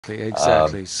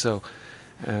Exactly. So,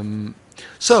 um,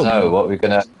 So so what we're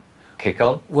going to kick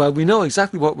on? well, we know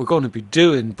exactly what we're going to be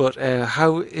doing, but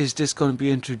how is this going to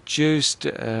be introduced?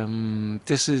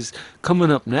 This is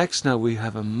coming up next. Now we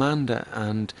have Amanda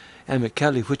and Emma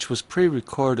Kelly, which was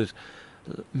pre-recorded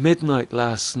midnight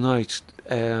last night.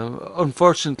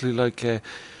 Unfortunately,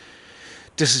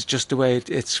 this is just the way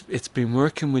it's been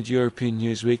working with European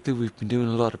News Weekly. We've been doing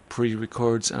a lot of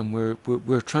pre-records, and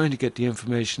we're trying to get the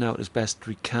information out as best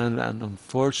we can. And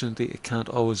unfortunately, it can't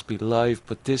always be live.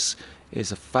 But this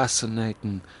is a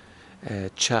fascinating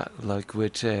chat, like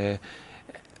with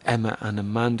Emma and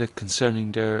Amanda,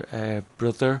 concerning their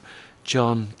brother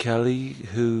John Kelly,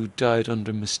 who died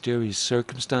under mysterious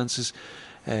circumstances.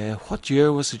 What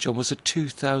year was it, John? Was it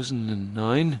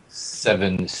 2009?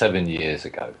 7 years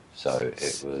ago. So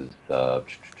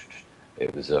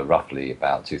it was roughly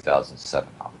about 2007,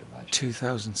 I would imagine.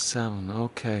 2007.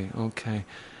 Okay, okay.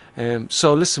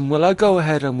 So listen, will I go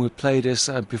ahead and we'll play this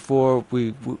before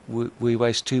we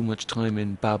waste too much time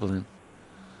in babbling?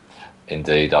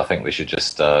 Indeed, I think we should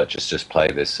just play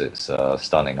this. It's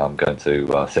stunning. I'm going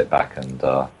to sit back and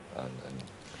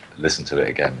listen to it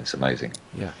again. It's amazing.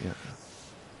 Yeah, yeah.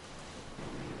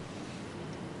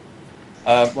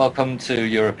 Welcome to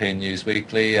European News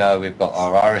Weekly. We've got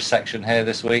our Irish section here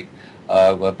this week.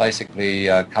 We're basically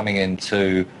coming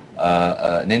into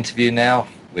an interview now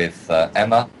with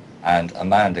Emma and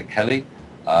Amanda Kelly,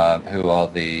 who are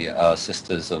the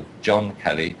sisters of John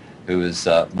Kelly, who was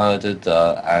murdered,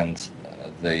 and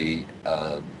the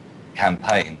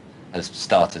campaign has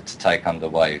started to take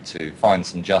underway to find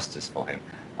some justice for him.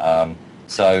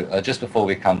 So just before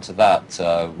we come to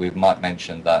that, we might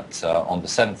mention that on the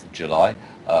 7th of July,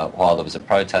 while there was a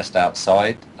protest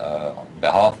outside on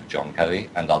behalf of John Kelly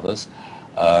and others,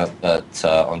 that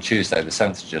on Tuesday, the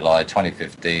 7th of July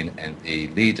 2015, in the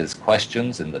leaders'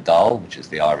 questions in the Dáil, which is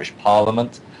the Irish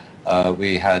Parliament,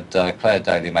 we had Claire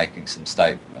Daly making some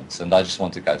statements, and I just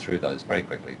want to go through those very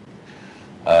quickly.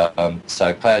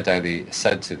 So Claire Daly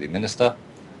said to the Minister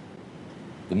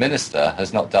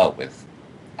has not dealt with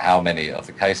how many of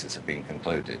the cases have been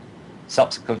concluded.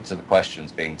 Subsequent to the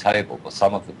questions being tabled, well,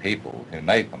 some of the people who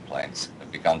made complaints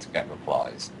have begun to get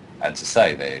replies, and to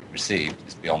say they received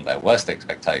is beyond their worst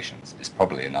expectations is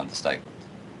probably an understatement.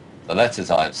 The letters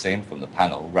I have seen from the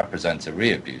panel represent a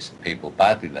re-abuse of people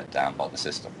badly let down by the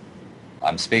system.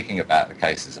 I'm speaking about the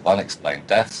cases of unexplained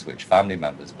deaths which family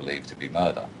members believe to be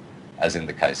murder, as in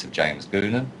the case of James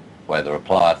Goonan, where the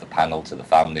reply of the panel to the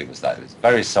family was that it was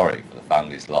very sorry for the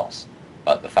family's loss,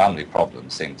 but the family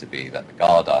problem seemed to be that the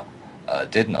Garda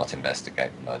did not investigate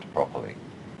the murder properly.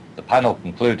 The panel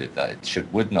concluded that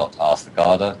would not ask the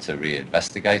Garda to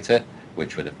re-investigate it,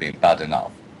 which would have been bad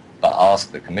enough, but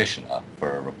ask the Commissioner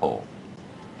for a report.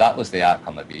 That was the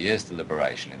outcome of a year's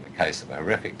deliberation in the case of a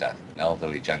horrific death of an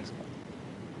elderly gentleman.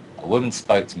 A woman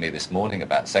spoke to me this morning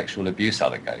about sexual abuse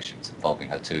allegations involving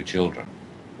her 2 children,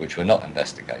 which were not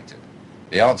investigated.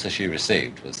 The answer she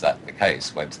received was that the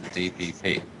case went to the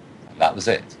DPP, and that was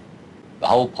it. The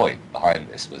whole point behind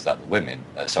this was that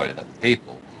the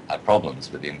people had problems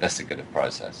with the investigative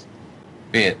process,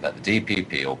 be it that the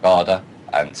DPP or Garda,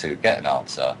 and to get an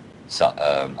answer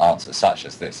such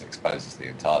as this exposes the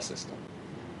entire system.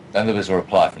 Then there was a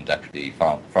reply from Deputy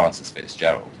Francis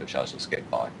Fitzgerald, which I shall skip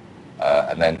by.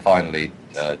 And then finally,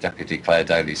 Deputy Claire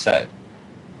Daly said,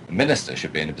 the Minister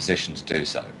should be in a position to do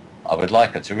so. I would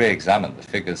like her to re-examine the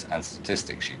figures and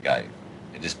statistics she gave.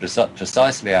 It is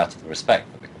precisely out of the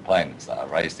respect for the complainants that I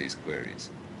raise these queries.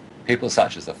 People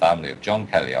such as the family of John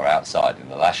Kelly are outside in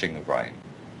the lashing of rain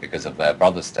because of their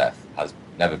brother's death has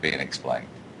never been explained.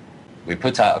 We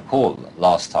put out a call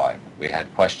last time. We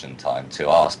had question time to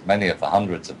ask many of the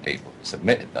hundreds of people who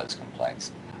submitted those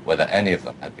complaints whether any of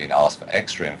them had been asked for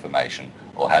extra information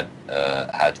or had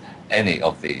any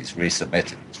of these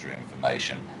resubmitted extra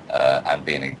information and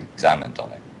been examined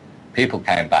on it. People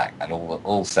came back and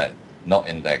all said, not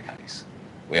in their case.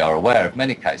 We are aware of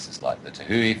many cases like the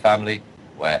Tahui family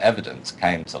where evidence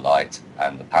came to light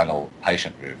and the panel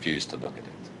patiently refused to look at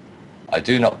it. I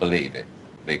do not believe it.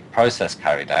 The process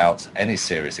carried out any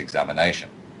serious examination.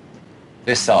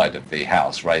 This side of the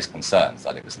House raised concerns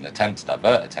that it was an attempt to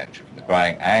divert attention from the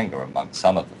growing anger among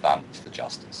some of the families for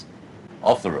justice.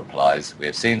 Of the replies we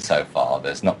have seen so far,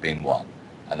 there's not been one,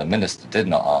 and the Minister did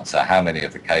not answer how many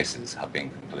of the cases have been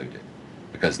concluded,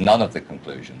 because none of the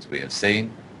conclusions we have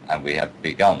seen, and we have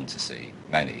begun to see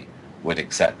many, would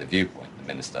accept the viewpoint the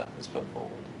Minister has put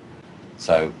forward.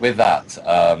 So with that,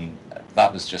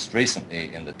 that was just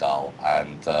recently in the Dáil,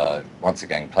 and once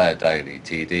again, Claire Daly,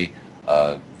 TD,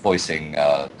 voicing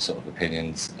sort of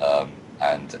opinions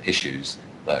and issues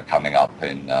that are coming up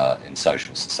in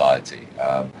social society.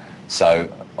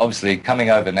 So obviously, coming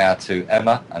over now to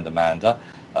Emma and Amanda,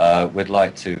 we'd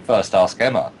like to first ask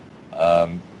Emma,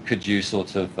 could you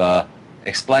sort of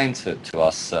explain to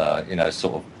us,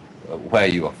 sort of where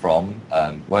you are from,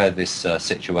 where this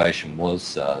situation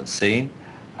was seen,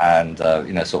 and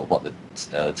sort of what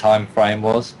the time frame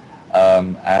was,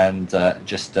 and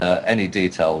just any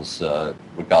details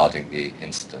regarding the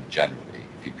incident generally,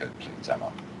 if you could, please,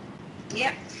 Emma.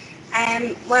 Yeah.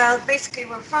 Well, basically,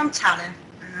 we're from Tala,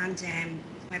 and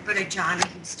my brother John,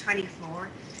 he was 24.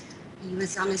 He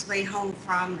was on his way home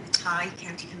from Athy,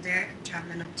 County Kildare,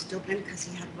 travelling up to Dublin because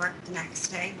he had work the next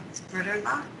day with his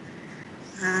brother-in-law.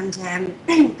 And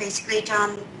basically,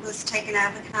 John was taken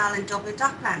out of a canal in Dublin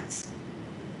Docklands.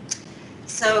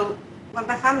 So when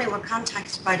my family were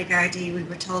contacted by the Gardaí, we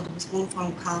were told there was one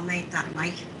phone call made that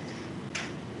night.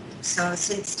 So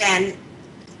since then,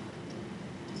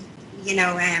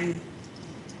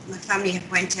 my family have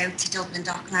went out to Dublin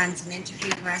Docklands and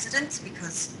interviewed residents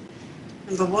because,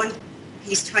 number one,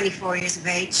 he's 24 years of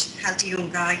age, healthy young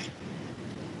guy,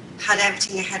 had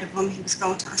everything ahead of him. He was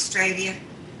going to Australia.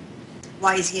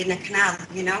 Why is he in a canal,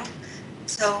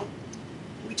 So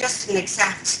we just didn't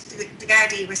accept. The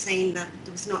Gardaí were saying that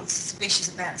there was nothing suspicious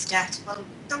about his death. Well,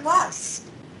 there was.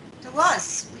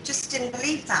 We just didn't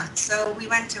believe that. So we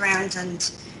went around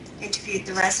and interviewed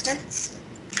the residents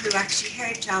who actually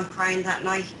heard John crying that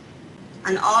night.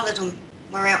 And all of them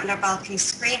were out on their balcony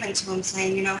screaming to him,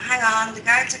 saying, hang on, the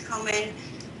guards are coming.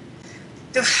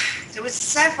 There was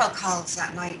several calls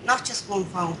that night, not just one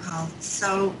phone call.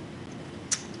 So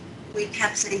we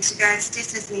kept saying to guards,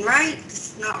 this isn't right,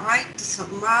 this is not right, there's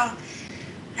something wrong.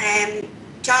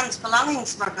 John's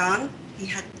belongings were gone. He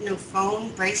had no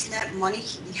phone, bracelet, money.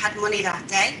 He had money that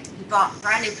day. He bought a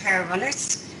brand new pair of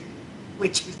runners,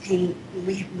 which we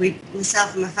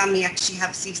myself and my family actually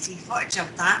have CC footage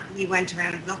of that. We went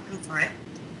around looking for it.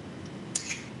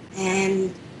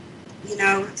 And,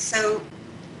 so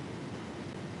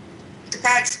the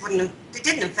guards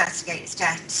didn't investigate his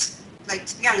death. Like,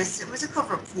 to be honest, it was a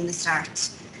cover-up from the start.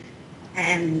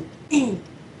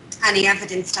 Any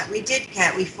evidence that we did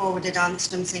get, we forwarded on to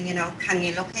them saying, can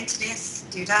you look into this,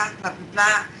 do that, blah, blah,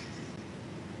 blah.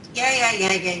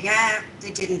 Yeah.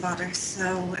 They didn't bother.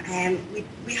 So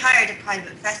we hired a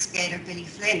private investigator, Billy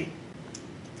Flynn.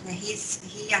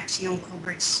 He actually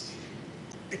uncovered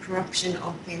the corruption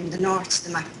up in the north, the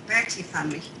McBurty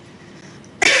family.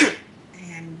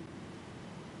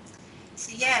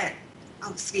 So yeah,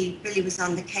 obviously Billy was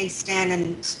on the case then,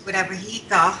 and whatever he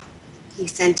got, he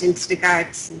sent into the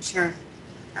guards. I'm sure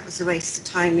that was a waste of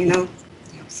time, They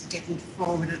obviously didn't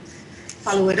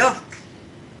follow it up.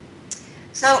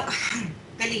 So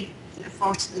Billy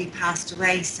unfortunately passed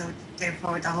away, so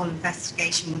therefore the whole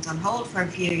investigation was on hold for a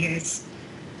few years.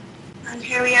 And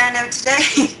here we are now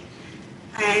today.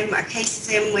 Our case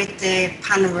is in with the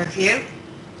panel review.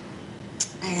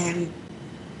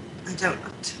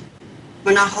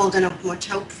 We're not holding up much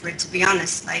hope for it, to be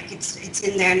honest. Like, it's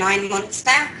in there 9 months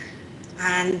now,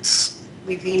 and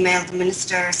we've emailed the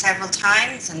minister several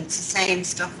times, and it's the same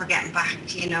stuff we're getting back,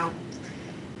 It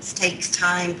takes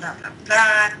time, blah, blah,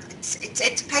 blah. It's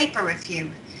a paper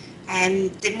review. And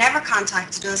they've never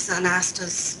contacted us and asked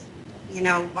us,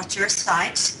 what's your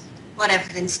side? What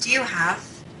evidence do you have?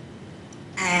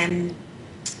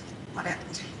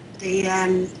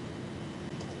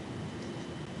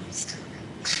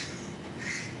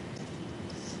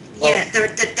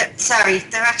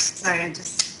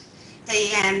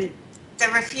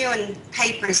 They're reviewing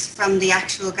papers from the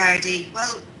actual Gardaí.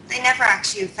 Well, they never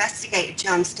actually investigated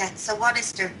John's death, so what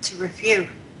is there to review,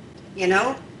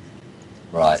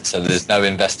 Right, so there's no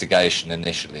investigation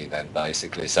initially then,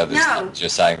 basically. So you're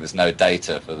saying there's no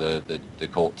data for the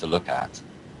court to look at.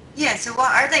 Yeah, so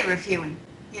what are they reviewing,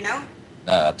 No,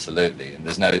 absolutely. And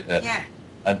there's no...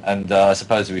 And I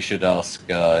suppose we should ask,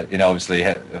 obviously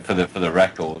for the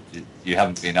record, you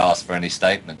haven't been asked for any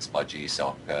statements by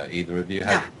GSOC, either of you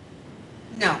have?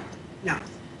 No.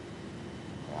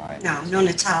 Right. No, none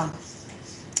at all.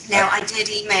 Now, I did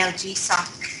email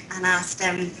GSOC and ask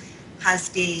them, has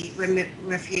the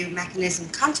review mechanism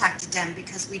contacted them,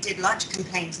 because we did lodge a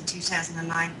complaint in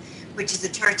 2009, which is a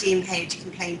 13-page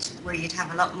complaint where you'd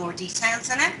have a lot more details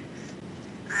in it.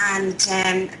 And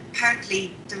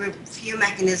apparently the review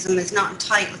mechanism is not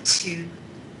entitled to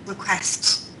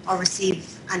request or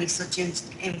receive any such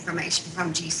information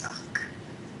from GSOC.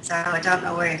 So I don't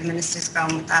know where the minister's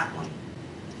gone with that one.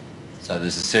 So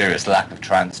there's a serious lack of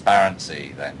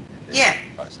transparency then in this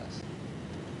process.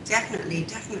 Definitely.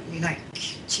 Like,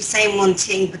 she's saying one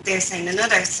thing, but they're saying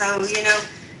another. So,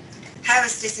 how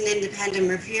is this an independent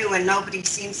review and nobody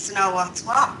seems to know what's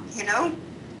what, you know?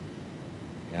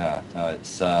 Yeah, no,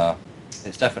 it's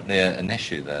definitely an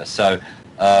issue there. So,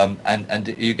 and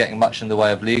are you getting much in the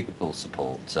way of legal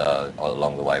support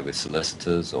along the way with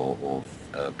solicitors or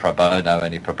pro bono?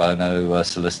 Any pro bono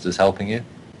solicitors helping you?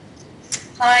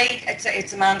 Hi,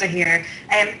 it's Amanda here.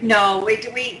 No,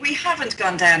 we haven't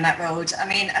gone down that road. I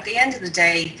mean, at the end of the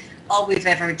day, all we've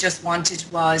ever just wanted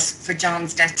was for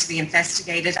John's death to be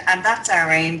investigated, and that's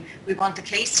our aim. We want the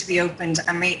case to be opened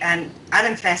and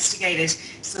investigated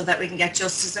so that we can get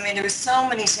justice. I mean, there were so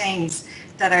many things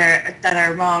that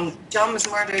are wrong. John was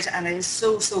murdered, and it is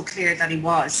so clear that he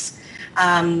was.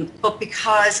 But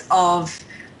because of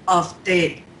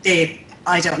the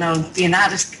I don't know, the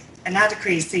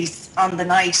inadequacies on the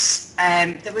night,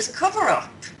 there was a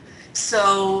cover-up.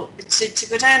 So to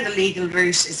go down the legal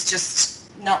route is just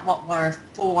not what we're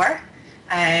for,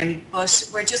 but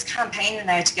we're just campaigning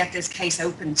now to get this case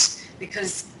opened,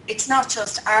 because it's not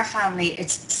just our family,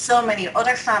 it's so many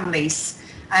other families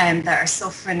that are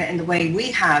suffering in the way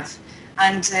we have,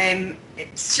 and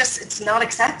it's not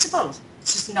acceptable.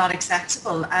 It's just not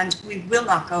acceptable, and we will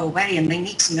not go away, and they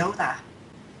need to know that.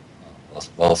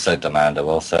 Well said, Amanda.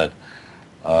 Well said.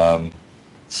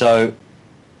 So,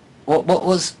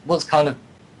 what's kind of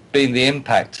been the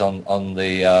impact on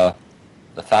the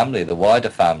family, the wider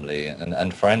family,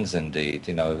 and friends indeed,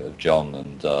 you know, of John?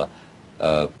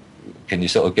 And can you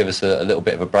sort of give us a little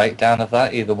bit of a breakdown of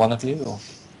that, either one of you? Or?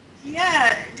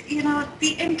 Yeah, you know,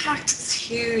 the impact is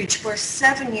huge. We're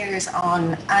 7 years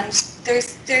on, and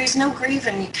there's no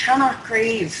grieving. You cannot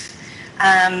grieve.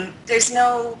 There's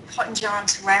no putting John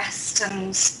to rest,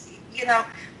 and you know,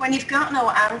 when you've got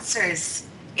no answers,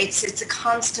 it's a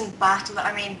constant battle.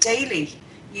 I mean, daily,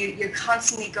 you're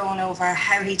constantly going over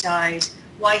how he died,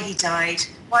 why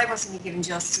wasn't he given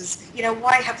justice? You know,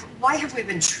 why have we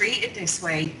been treated this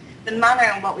way? The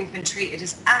manner in what we've been treated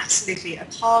is absolutely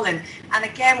appalling. And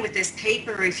again, with this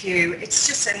paper review, it's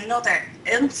just another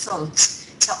insult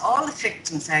to all the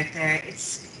victims out there.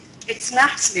 It's an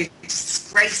absolute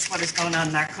disgrace what is going on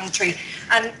in our country.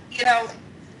 And, you know,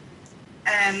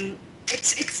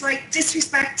 it's like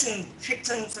disrespecting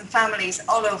victims and families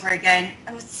all over again.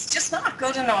 And it's just not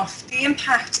good enough. The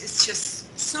impact is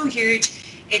just so huge.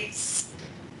 It's,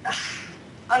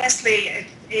 honestly,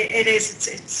 it is.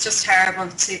 It's just terrible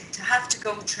to have to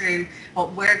go through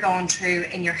what we're going through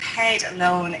in your head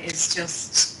alone is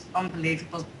just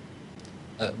unbelievable.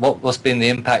 What's been the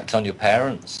impact on your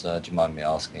parents? Do you mind me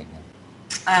asking?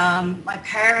 My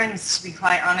parents, to be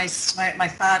quite honest, my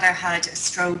father had a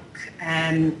stroke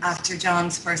after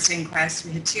John's first inquest.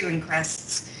 We had 2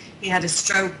 inquests. He had a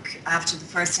stroke after the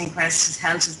first inquest. His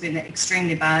health has been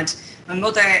extremely bad. My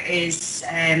mother is,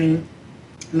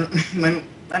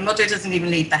 my mother doesn't even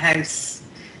leave the house.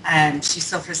 She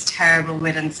suffers terrible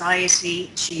with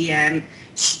anxiety. She,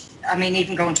 I mean,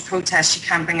 even going to protest, she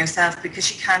can't bring herself because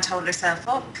she can't hold herself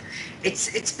up.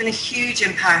 It's been a huge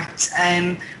impact.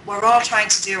 We're all trying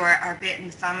to do our bit in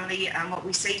the family, and what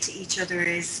we say to each other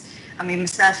is, I mean,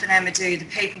 myself and Emma do the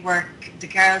paperwork, the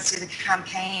girls do the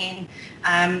campaign,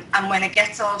 and when it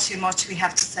gets all too much, we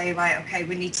have to say, right, okay,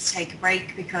 we need to take a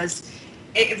break, because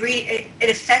it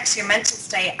affects your mental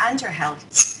state and your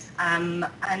health. And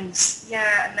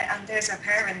yeah, and there's our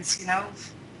parents, you know.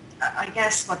 I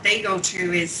guess what they go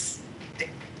through is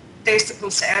they're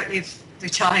supposed to outlive their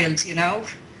child, you know.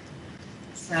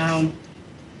 So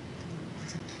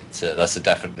that's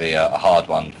definitely a hard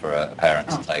one for a parent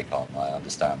to take on. I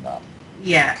understand that.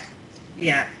 Yeah.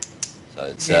 So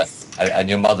it's yes. And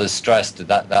your mother's stress, did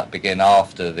that begin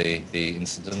after the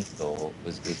incident, or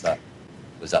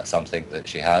was that something that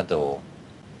she had, or?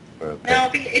 No,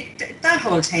 that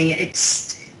whole thing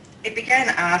it began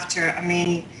after. I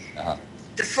mean. Uh-huh.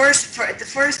 The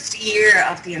first year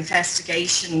of the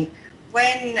investigation,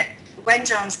 when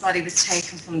John's body was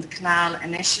taken from the canal,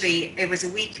 initially it was a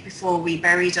week before we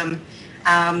buried him.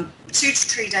 2 to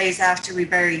 3 days after we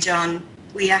buried John,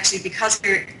 we actually, because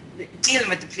we're dealing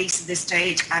with the police at this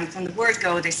stage, and from the word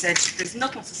go, they said there's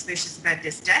nothing suspicious about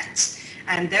this death,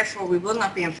 and therefore we will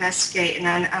not be investigating.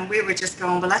 And we were just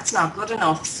going, well, that's not good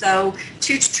enough. So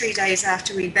 2 to 3 days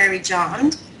after we buried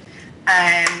John,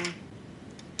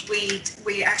 we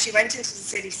actually went into the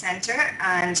city centre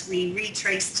and we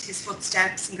retraced his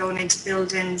footsteps and going into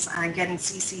buildings and getting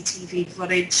CCTV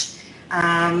footage.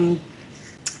 And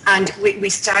we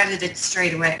started it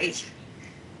straight away.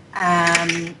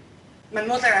 My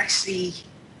mother actually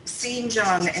seen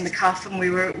John in the coffin. We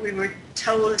were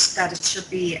told that it should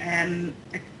be a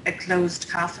closed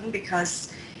coffin,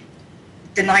 because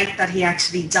the night that he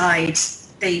actually died,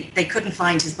 they couldn't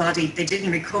find his body. They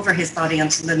didn't recover his body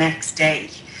until the next day.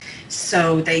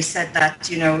 So they said that,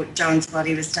 you know, John's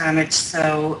body was damaged,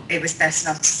 so it was best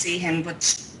not to see him. But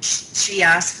she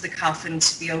asked for the coffin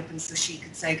to be open so she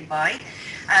could say goodbye.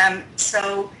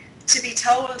 So to be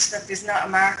told that there's not a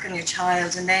mark on your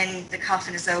child, and then the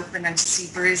coffin is open and to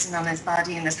see bruising on his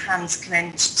body and his hands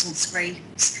clenched and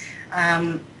scraped,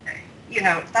 you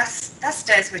know, that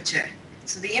stays with you.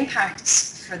 So the impact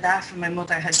for that from my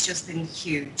mother has just been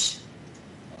huge.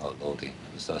 Oh Lordy,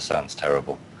 that sounds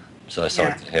terrible. So sorry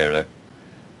Yeah. to hear it.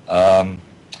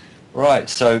 Right,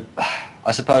 so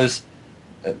I suppose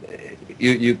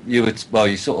you would, well,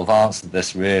 you sort of answered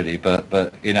this really,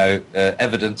 but you know,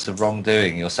 evidence of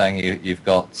wrongdoing. You're saying you've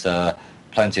got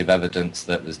plenty of evidence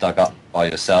that was dug up by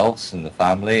yourselves and the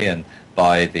family and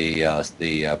by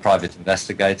the private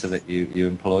investigator that you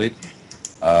employed.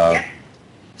 Yeah.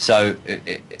 So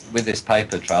with this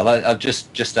paper trail, I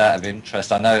just out of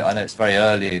interest, I know it's very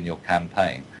early in your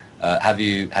campaign. Have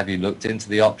you looked into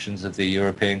the options of the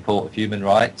European Court of Human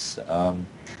Rights at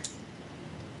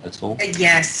all?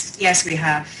 Yes, we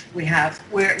have.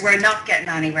 We're not getting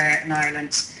anywhere in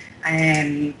Ireland.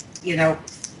 You know,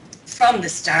 from the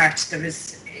start there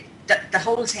was the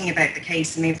whole thing about the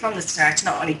case. I mean, from the start,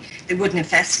 not only they wouldn't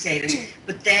investigate it,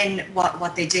 but then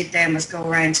what they did then was go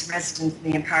around to residents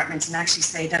in the apartments and actually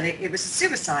say that it was a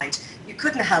suicide. You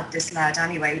couldn't help this lad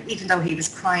anyway, even though he was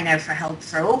crying out for help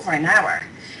for over an hour.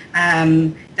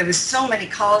 There was so many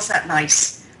calls that night,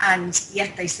 and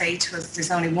yet they say to us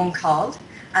there's only one call.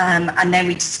 And then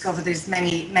we discover there's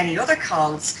many other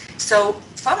calls. So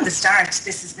from the start,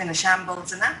 this has been a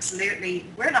shambles, and absolutely,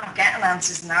 we're not getting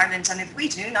answers in Ireland. And if we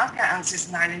do not get answers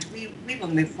in Ireland, we will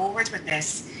move forward with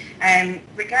this.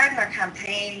 Regarding our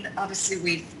campaign,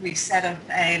 obviously we've set up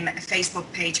a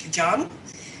Facebook page for John.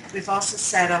 We've also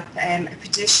set up a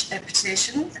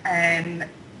petition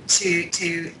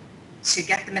to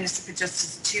get the Minister for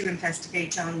Justice to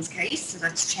investigate John's case. So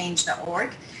that's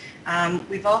change.org.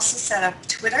 We've also set up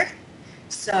Twitter,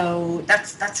 so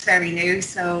that's very new.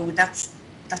 So that's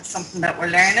something that we're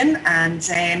learning, and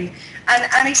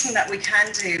anything that we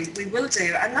can do, we will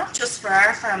do, and not just for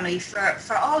our family,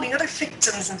 for all the other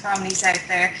victims and families out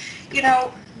there. You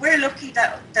know, we're lucky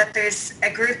that there's a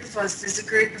group of us, there's a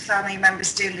group of family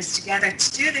members doing this together.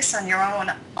 To do this on your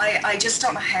own, I just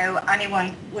don't know how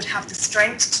anyone would have the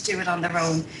strength to do it on their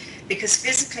own, because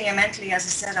physically and mentally, as I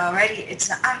said already, it's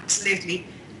absolutely.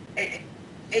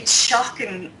 It's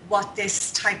shocking what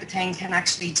this type of thing can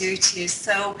actually do to you.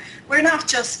 So we're not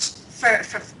just for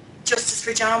justice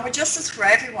for John, we're justice for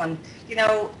everyone. You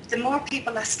know, the more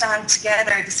people that stand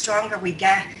together, the stronger we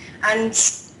get. And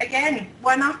again,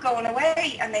 we're not going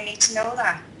away, and they need to know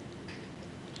that.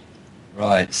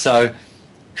 Right. So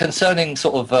concerning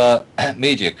sort of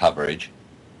media coverage,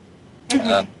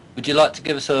 would you like to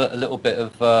give us a little bit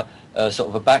of sort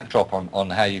of a backdrop on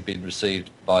how you've been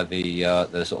received by the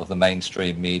sort of the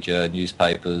mainstream media,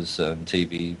 newspapers and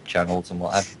TV channels and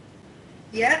what have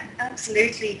you? Yeah,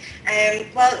 absolutely.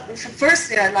 Well,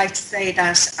 firstly, I'd like to say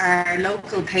that our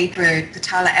local paper, the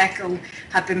Tala Echo,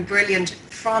 have been brilliant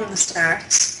from the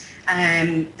start.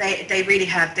 They really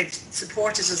have. They've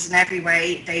supported us in every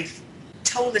way. They've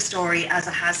told the story as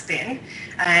it has been.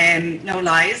 No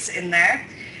lies in there.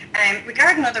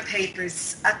 Regarding other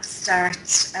papers, at the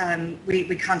start, we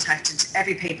contacted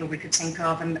every paper we could think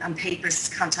of, and papers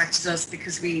contacted us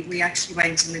because we actually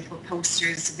went and we put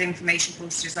posters, information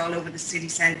posters all over the city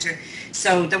centre.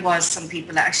 So there was some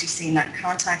people that actually seen that and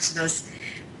contacted us.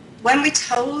 When we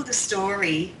told the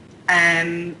story,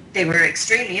 they were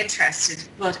extremely interested,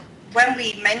 but when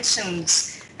we mentioned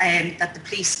that the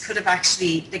police could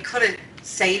have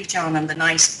saved John on the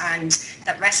night, and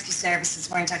that rescue services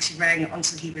weren't actually rang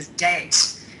until he was dead.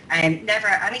 Never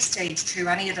at any stage through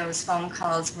any of those phone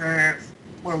calls where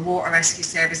water rescue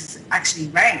services actually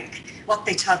rang. What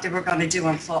they thought they were going to do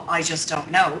on foot, I just don't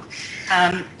know.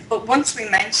 But once we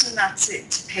mentioned that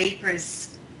to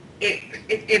papers,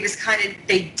 it was kind of,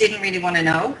 they didn't really want to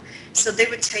know. So they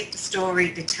would take the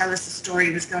story, they tell us the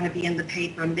story was going to be in the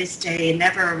paper on this day, it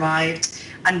never arrived.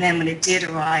 And then when it did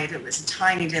arrive, it was a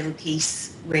tiny little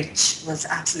piece, which was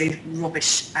absolute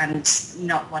rubbish and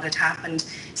not what had happened.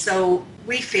 So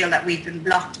we feel that we've been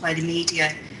blocked by the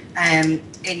media in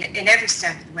every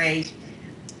step of the way.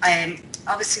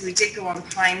 Obviously, we did go on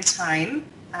prime time,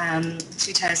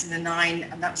 2009,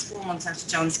 and that was 4 months after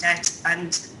John's death.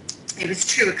 And it was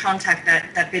through a contact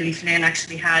that Billy Flynn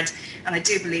actually had, and I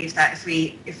do believe that if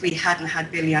we hadn't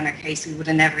had Billy on our case, we would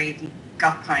have never even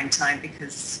got prime time,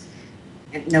 because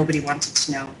nobody wanted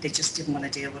to know. They just didn't want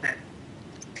to deal with it.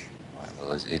 Right,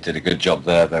 well, he did a good job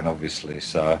there then, obviously.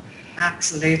 So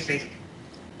absolutely.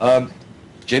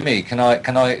 Jimmy, can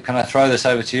I throw this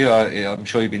over to you? I'm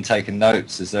sure you've been taking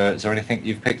notes. Is there anything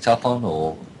you've picked up on,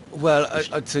 or? Well,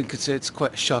 I think it's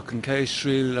quite a shocking case,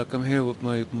 really. Like, I'm here with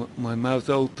my mouth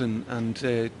open, and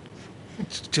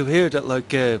to hear that,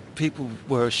 like, people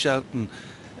were shouting,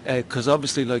 because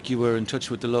obviously, like, you were in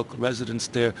touch with the local residents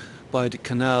there by the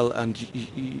canal, and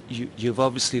you've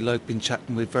obviously, like, been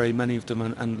chatting with very many of them,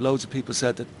 and loads of people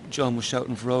said that John was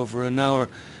shouting for over an hour,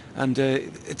 and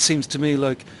it seems to me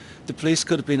like the police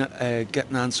could have been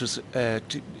getting answers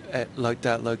like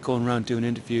that, like going around doing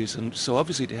interviews, and so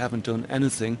obviously they haven't done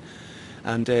anything,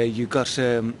 and you got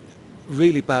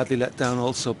really badly let down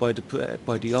also by the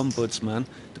ombudsman,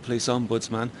 the police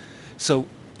ombudsman. So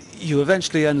you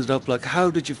eventually ended up, like, how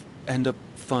did you end up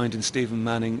finding Stephen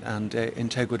Manning and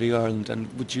Integrity Ireland? And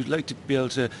would you like to be able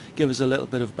to give us a little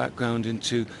bit of background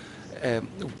into um,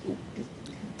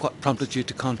 what prompted you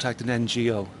to contact an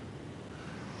NGO?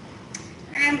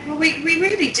 Well, we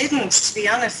really didn't, to be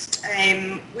honest.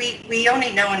 We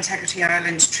only know Integrity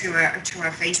Ireland through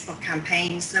our Facebook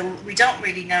campaign, so we don't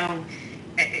really know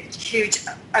huge.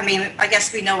 I mean, I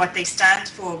guess we know what they stand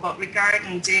for, but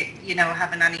regarding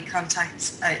having any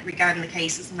contacts regarding the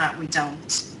cases and that, we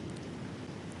don't.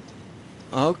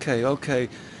 Okay, okay.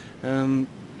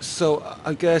 So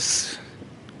I guess,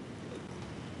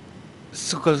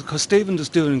 so because Stephen is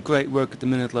doing great work at the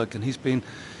minute, like, and he's been,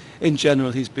 in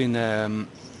general, he's been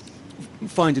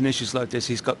finding issues like this.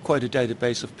 He's got quite a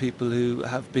database of people who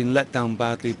have been let down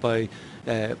badly by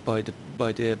the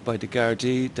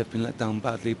Gardaí. They've been let down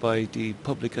badly by the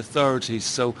public authorities.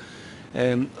 So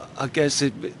I guess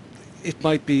it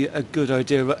might be a good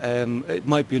idea. It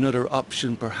might be another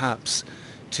option, perhaps,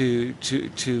 to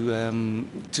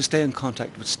stay in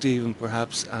contact with Stephen,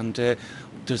 perhaps, and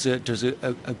there's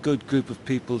a good group of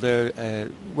people there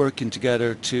working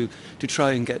together to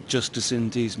try and get justice in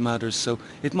these matters. So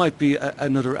it might be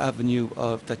another avenue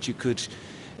that you could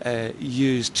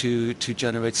use to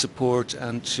generate support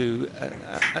and to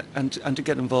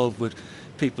get involved with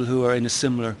people who are in a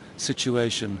similar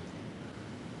situation.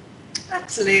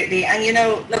 Absolutely, and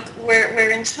look,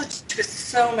 we're in touch with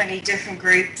so many different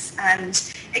groups,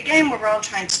 and again, we're all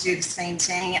trying to do the same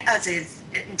thing, as is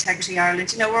Integrity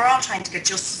Ireland. We're all trying to get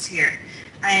justice here,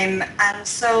 and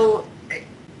so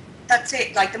that's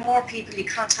it. Like, the more people you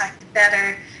contact, the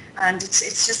better, and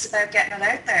it's just about getting it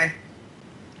out there.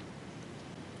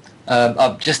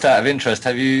 Just out of interest,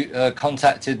 have you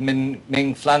contacted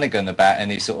Ming Flanagan about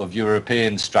any sort of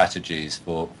European strategies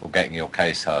for getting your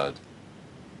case heard?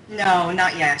 No,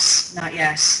 not yet, not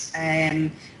yet.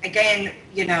 Again,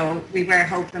 we were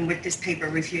hoping with this paper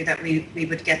review that we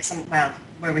would get some, well,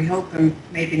 were we hoping?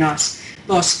 Maybe not.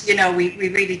 But, we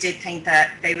really did think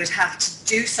that they would have to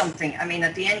do something. I mean,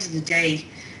 at the end of the day,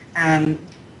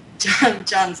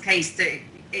 John's case,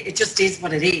 it just is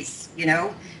what it is,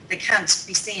 They can't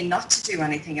be seen not to do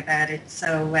anything about it.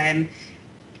 So,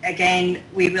 again,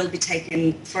 we will be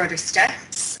taking further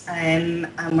steps, and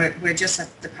we're just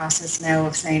at the process now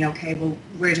of saying, okay, well,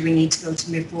 where do we need to go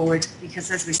to move forward? Because,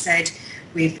 as we said,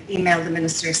 we've emailed the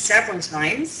Minister several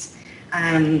times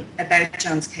about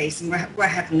John's case, and we're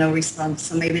having no response,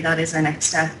 so maybe that is our next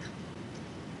step.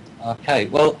 Okay,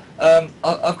 well,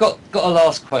 I've got a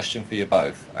last question for you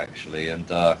both, actually, and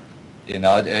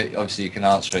obviously you can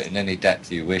answer it in any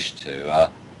depth you wish to.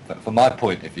 From my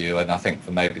point of view, and I think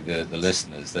for maybe the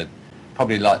listeners, they'd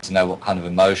probably like to know what kind of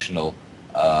emotional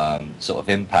sort of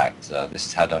impact this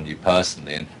has had on you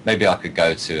personally. And maybe I could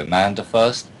go to Amanda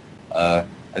first and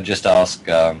just ask,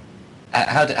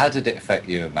 how did it affect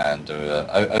you, Amanda,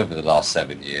 over the last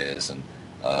 7 years? And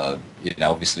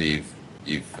obviously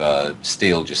you've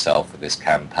steeled yourself for this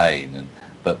campaign,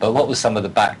 but what were some of the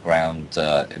background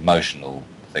emotional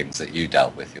things that you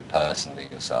dealt with personally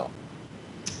yourself?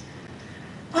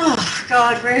 Oh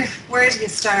God, where do you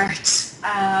start?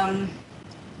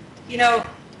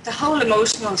 The whole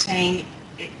emotional thing,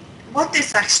 what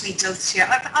this actually does to you.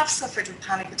 I've suffered with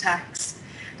panic attacks,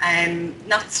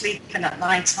 not sleeping at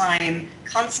night time,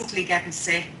 constantly getting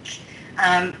sick.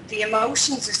 The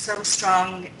emotions are so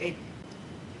strong,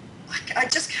 I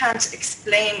just can't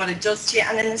explain what it does to you.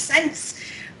 And in a sense,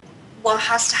 what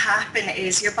has to happen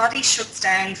is your body shuts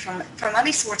down from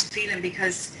any sort of feeling,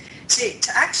 because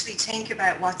to actually think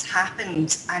about what's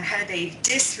happened and how they've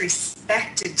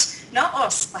disrespected, not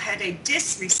us, but how they've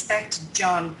disrespected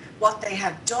John, what they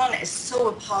have done is so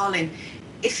appalling.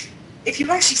 If you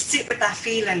actually sit with that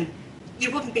feeling,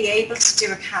 you wouldn't be able to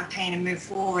do a campaign and move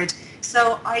forward.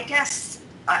 So I guess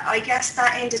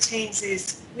that end of things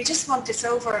is, we just want this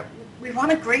over. We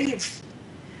want to grieve.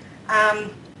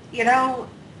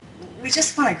 We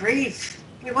just want to grieve.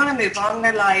 We want to move on in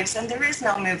our lives, and there is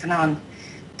no moving on.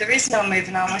 There is no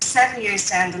moving on. We're 7 years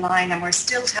down the line, and we're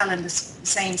still telling the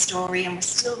same story, and we're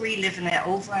still reliving it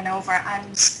over and over,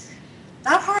 and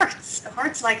that hurts. It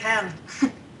hurts like hell.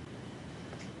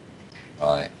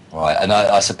 Right. And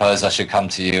I suppose I should come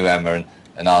to you, Emma,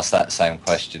 and ask that same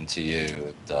question to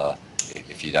you,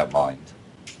 if you don't mind.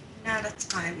 No, that's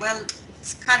fine. Well,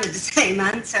 it's kind of the same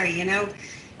answer, you know.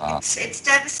 It's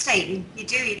devastating.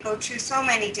 You go through so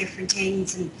many different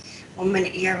things, and one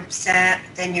minute you're upset,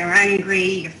 then you're angry,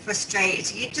 you're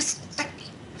frustrated. You just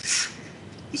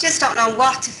don't know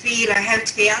what to feel or how to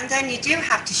feel, and then you do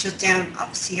have to shut down.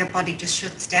 Obviously, your body just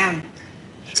shuts down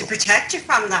to protect you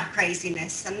from that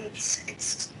craziness, and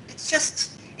it's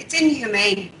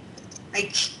inhumane.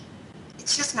 Like,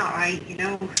 it's just not right, you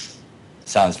know.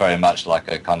 Sounds very much like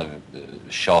a kind of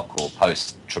shock or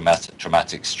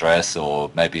post-traumatic stress, or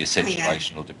maybe a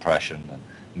situational depression, and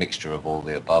mixture of all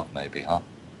the above, maybe, huh?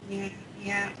 Yeah,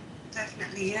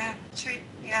 definitely, yeah. True,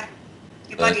 yeah.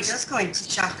 Your body does go into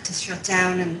shock to shut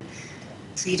down, and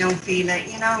so you don't feel it,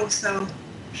 you know, so...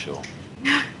 Sure.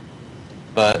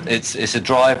 But it's a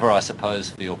driver, I suppose,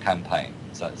 for your campaign.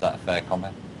 Is that a fair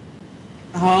comment?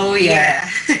 Oh, yeah.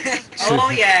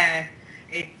 Oh, yeah.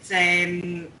 It's...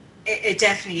 It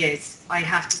definitely is. I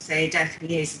have to say, it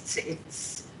definitely is.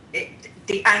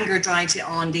 The anger drives it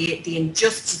on. The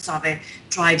injustice of it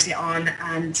drives it on.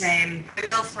 And I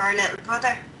feel for our little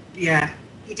brother. Yeah,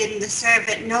 he didn't deserve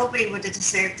it. Nobody would have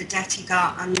deserved the death he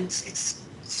got, and it's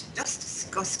just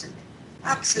disgusting.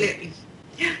 Absolutely.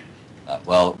 Yeah.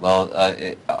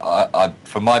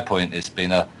 From my point, it's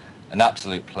been an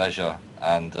absolute pleasure,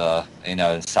 and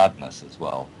and sadness as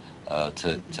well,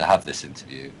 to have this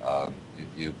interview.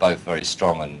 You're both very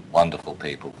strong and wonderful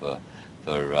people for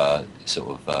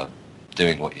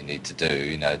doing what you need to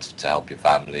do, to help your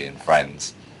family and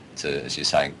friends, to, as you're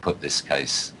saying, put this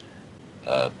case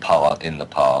in the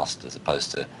past, as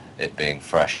opposed to it being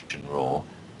fresh and raw.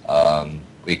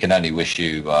 We can only wish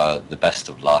you the best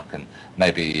of luck, and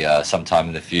maybe sometime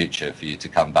in the future for you to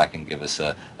come back and give us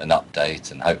an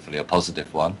update, and hopefully a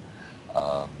positive one.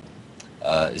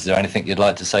 Is there anything you'd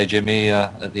like to say, Jimmy,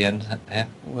 at the end here?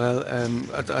 Well,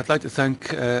 I'd like to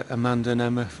thank Amanda and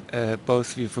Emma,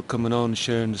 both of you, for coming on and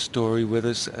sharing the story with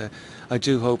us. I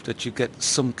do hope that you get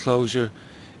some closure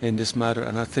in this matter,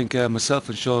 and I think myself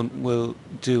and Sean will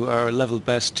do our level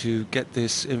best to get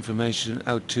this information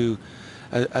out to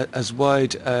as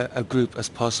wide a group as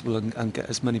possible, and get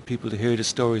as many people to hear the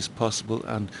story as possible.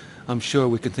 And I'm sure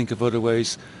we can think of other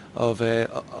ways of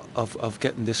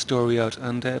getting this story out,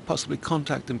 and possibly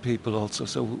contacting people also.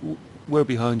 So we're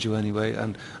behind you anyway,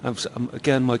 and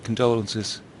again, my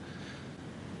condolences.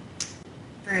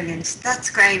 Brilliant. That's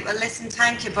great. Well, listen,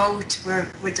 thank you both.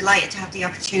 We're delighted to have the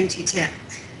opportunity to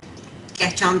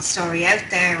get John's story out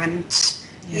there, and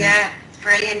yeah,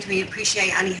 brilliant. We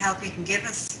appreciate any help you can give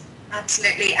us.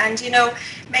 Absolutely. And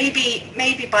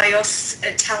maybe by us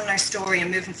telling our story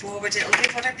and moving forward, it'll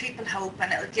give other people hope,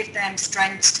 and it'll give them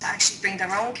strength to actually bring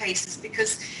their own cases,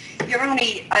 because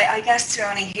I guess you're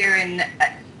only hearing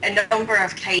a number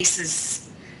of cases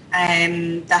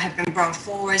that have been brought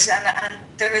forward, and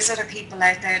there is other people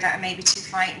out there that are maybe too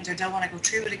frightened or don't want to go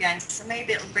through it again, so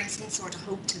maybe it'll bring some sort of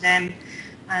hope to them,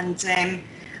 and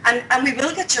we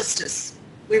will get justice.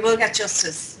 We will get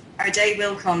justice. Our day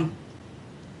will come.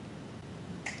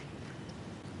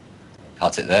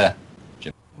 Cut it there,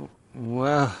 Jim.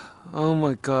 Well, oh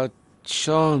my God,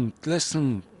 Sean,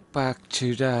 listen back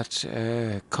to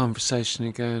that conversation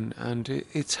again, and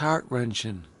it's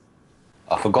heart-wrenching.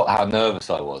 I forgot how nervous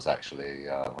I was, actually,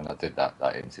 when I did that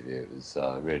interview. It was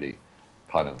really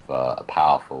kind of a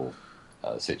powerful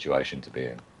situation to be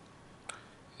in.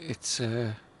 It's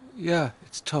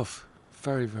it's tough,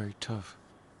 very, very tough.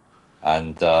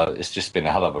 And it's just been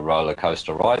a hell of a roller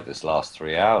coaster ride this last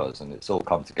 3 hours, and it's all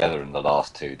come together in the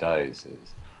last 2 days.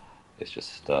 It's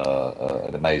just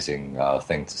an amazing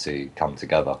thing to see come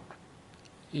together.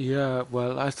 Yeah,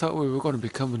 well, I thought we were going to be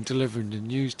coming delivering the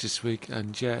news this week,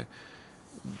 and yeah,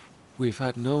 we've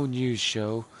had no news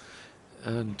show,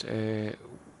 and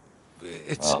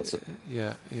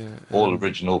all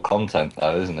original content,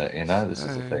 though, isn't it? This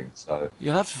is the thing. So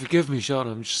you'll have to forgive me, Sean.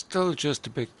 I'm still just a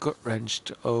bit gut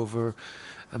wrenched over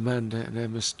Amanda and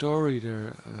Emma's story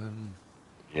there. I'm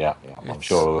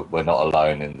sure we're not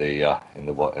alone in the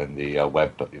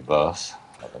webverse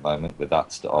at the moment with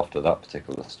that. After that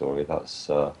particular story, that's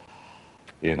we'll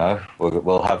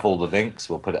have all the links.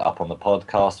 We'll put it up on the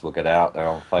podcast. We'll get it out there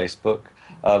on Facebook.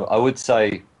 I would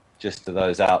say, just to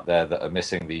those out there that are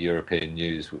missing the European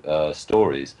news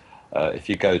stories, if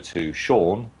you go to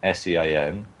Sean,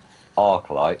 SEAN,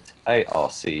 Arclight,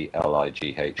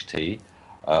 ARCLIGHT,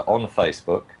 on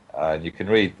Facebook, and you can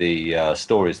read the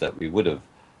stories that we would have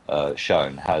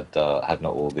shown had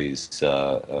not all these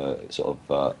urgent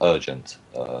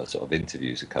sort of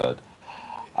interviews occurred,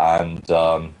 and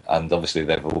obviously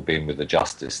they've all been with the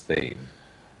justice theme,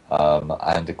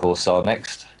 and of course our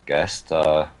next guest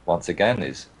once again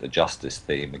is the justice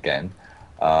theme again,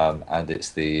 and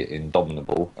it's the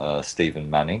indomitable Stephen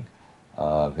Manning,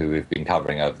 who we've been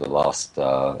covering over the last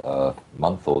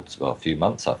month or a few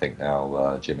months, I think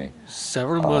now, Jimmy.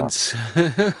 Several months.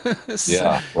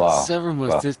 Yeah, wow. Several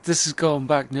months. Well, This is going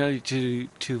back nearly to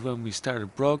when we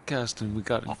started broadcasting. We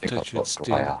got in I think touch I've with got Steve.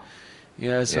 Claire.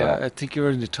 Yeah, so Yeah. I think you're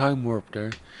in the time warp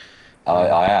there.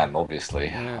 I am, obviously.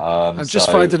 Yeah. I'm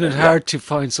just finding it hard to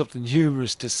find something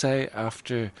humorous to say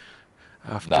after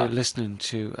No, listening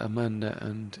to Amanda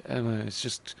and Emma. It's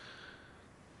just,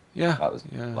 yeah, that was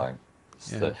yeah, like,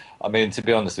 yeah. I mean, to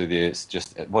be honest with you, it's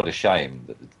just what a shame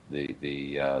that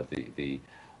the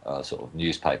sort of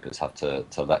newspapers have to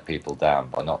let people down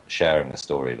by not sharing a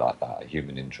story like that, a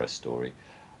human interest story,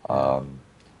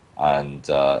 and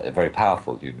a very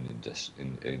powerful human interest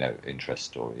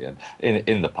story. And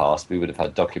in the past, we would have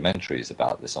had documentaries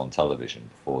about this on television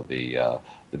before the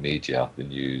media, the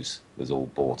news was all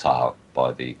bought out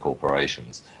by the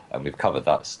corporations, and we've covered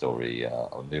that story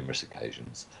on numerous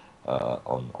occasions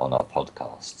on our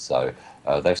podcast. So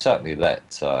they've certainly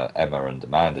let Emma and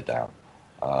Amanda down,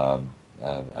 and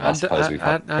I suppose we've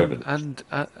had the privilege. And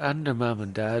their mum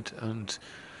and dad, and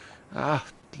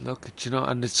look,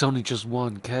 and it's only just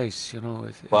one case,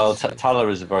 Well,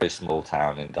 Tallaght is a very small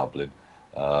town in Dublin.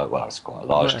 Well, it's quite a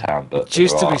large well, town, but it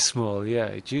used there to are. be small, yeah.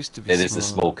 It used to be It small. is a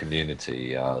small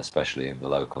community, especially in the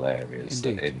local areas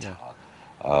Indeed, in yeah.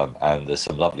 Tallaght. And there's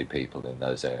some lovely people in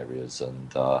those areas,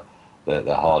 and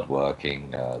they're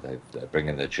hardworking. They're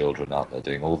bringing their children up. They're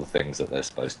doing all the things that they're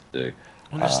supposed to do.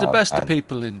 Well, it's the best of And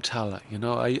people in Tallaght,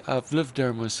 I've lived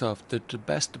there myself. They're the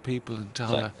best of people in so,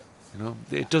 Tallaght,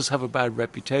 It does have a bad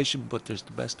reputation, but there's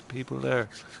the best of people there.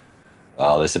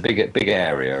 well, there's a big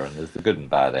area, and there's the good and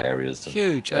bad areas. And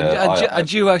Huge.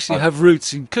 And you actually I, have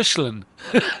roots in Cushlan.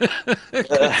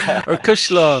 Or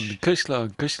Cushlan.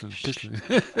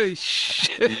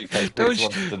 Shh. the UK police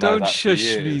wanted to know Don't that for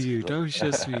shush me, years. you. Don't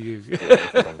shush me, you. Yeah,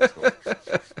 that's a long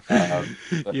story.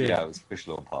 But Yeah. yeah, it was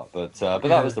Fishlawn Park. But that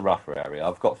Yeah. was the rougher area.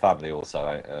 I've got family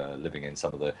also living in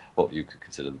some of the what you could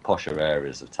consider the posher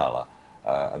areas of Tallaght.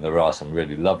 And there are some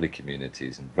really lovely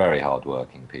communities and very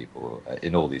hard-working people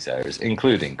in all these areas,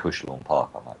 including Fishlawn Park,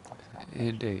 I might point out.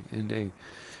 Indeed, indeed.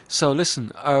 So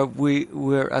listen,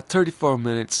 we're at 34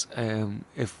 minutes.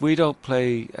 If we don't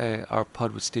play our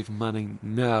pod with Stephen Manning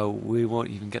now, we won't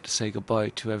even get to say goodbye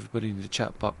to everybody in the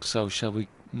chat box. So shall we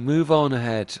move on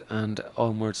ahead and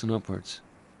onwards and upwards?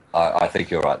 I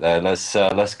think you're right there. Let's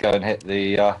go and hit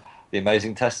the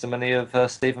amazing testimony of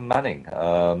Stephen Manning.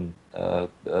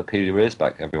 Peel your ears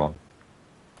back, everyone.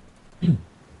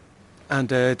 And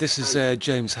this is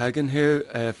James Hagan here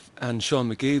and Sean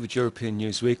McGee with European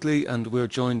News Weekly, and we're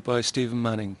joined by Stephen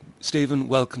Manning. Stephen,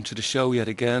 welcome to the show yet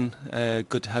again.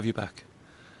 Good to have you back.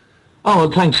 Oh,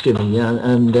 well, thanks, Jimmy. Yeah,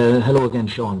 and hello again,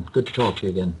 Sean. Good to talk to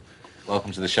you again.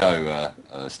 Welcome to the show,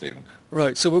 Stephen.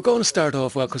 Right, so we're going to start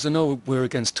off well because I know we're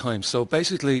against time. So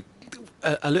basically,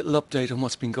 a little update on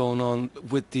what's been going on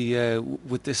with the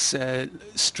with this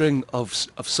string of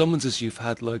summonses you've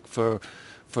had, like for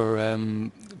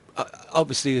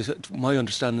obviously, my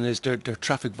understanding is they're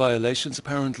traffic violations.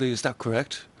 Apparently, is that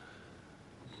correct?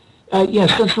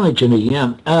 Yes, that's right, Jimmy.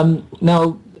 Yeah.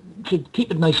 Now, to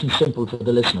keep it nice and simple for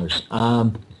the listeners,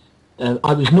 I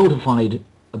was notified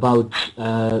about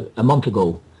a month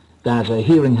ago that a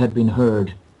hearing had been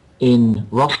heard in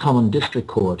Roscommon District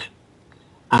Court,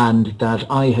 and that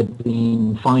I had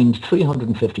been fined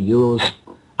 €350,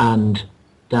 and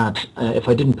that if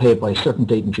I didn't pay it by a certain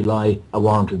date in July, a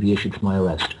warrant would be issued for my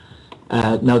arrest.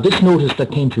 Now, this notice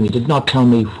that came to me did not tell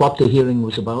me what the hearing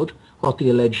was about, what the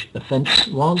alleged offence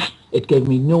was. It gave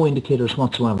me no indicators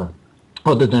whatsoever,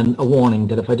 other than a warning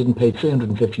that if I didn't pay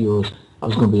 €350, I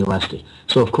was going to be arrested.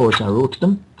 So, of course, I wrote to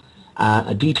them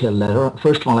a detailed letter.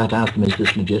 First of all, I had to ask them, is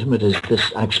this legitimate? Is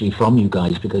this actually from you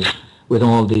guys? Because with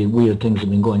all the weird things that have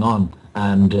been going on,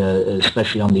 and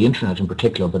especially on the internet in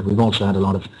particular, but we've also had a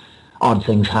lot of odd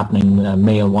things happening,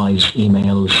 mail-wise,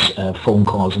 emails, phone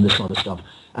calls, and this sort of stuff.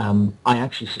 I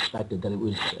actually suspected that it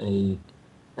was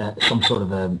some sort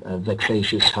of a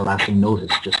vexatious, harassing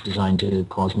notice just designed to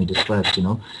cause me distress,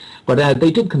 But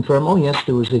they did confirm, oh yes,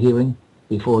 there was a hearing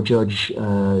before Judge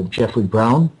Jeffrey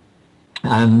Brown,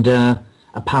 and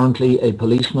apparently a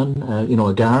policeman,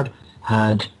 a guard,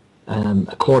 had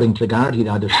according to the guard, he'd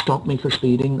either stopped me for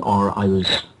speeding or I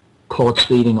was caught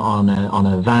speeding on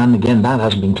a van. Again, that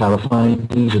hasn't been clarified.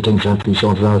 These are things that have to be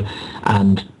sorted out.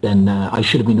 And then I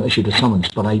should have been issued a summons,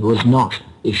 but I was not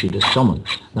issued a summons.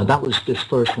 Now, that was this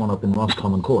first one up in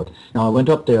Roscommon Court. Now, I went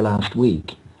up there last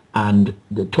week and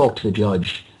talked to the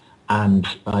judge, and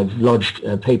I've lodged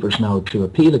papers now to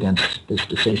appeal against this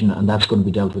decision, and that's going to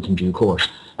be dealt with in due course.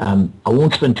 I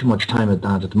won't spend too much time at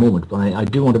that at the moment, but I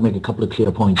do want to make a couple of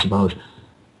clear points about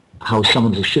how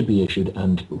summonses should be issued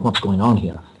and what's going on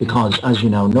here. Because, as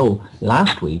you now know,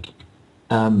 last week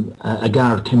a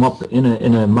guard came up in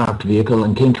a marked vehicle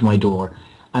and came to my door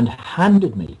and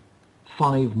handed me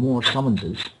 5 more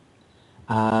summonses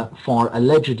for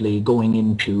allegedly going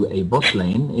into a bus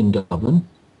lane in Dublin.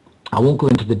 I won't go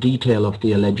into the detail of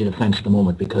the alleged offence at the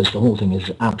moment because the whole thing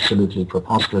is absolutely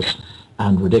preposterous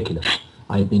and ridiculous.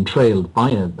 I had been trailed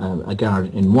by a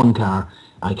guard in one car.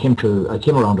 I came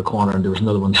around a corner and there was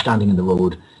another one standing in the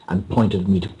road and pointed at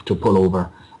me to pull over.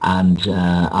 And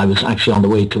I was actually on the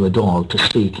way to a Dáil to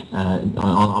speak,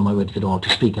 on my way to the Dáil to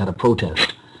speak at a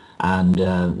protest. And,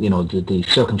 you know, the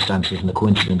circumstances and the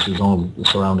coincidences all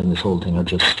surrounding this whole thing are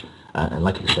just,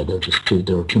 like I said,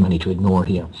 there are too many to ignore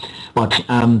here. But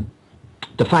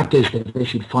the fact is they've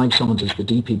issued 5 summonses. The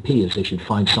DPP has issued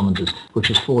 5 summonses,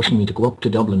 which is forcing me to go up to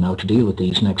Dublin now to deal with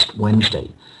these next Wednesday.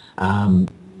 I'm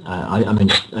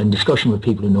in discussion with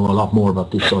people who know a lot more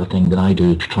about this sort of thing than I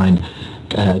do to try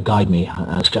and guide me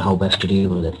as to how best to deal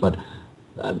with it. But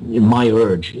my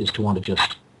urge is to want to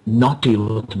just not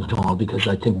deal with them at all, because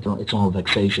I think it's all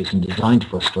vexatious and designed to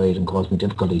frustrate and cause me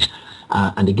difficulties.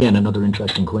 And again, another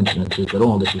interesting coincidence is that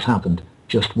all this has happened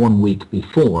just 1 week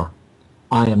before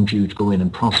I am due to go in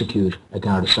and prosecute a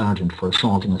Garda Sergeant for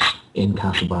assaulting us in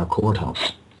Castlebar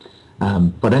Courthouse.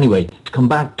 But anyway, to come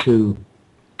back to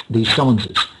these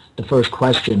summonses, the first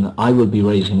question I will be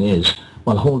raising is,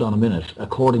 well, hold on a minute.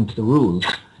 According to the rules,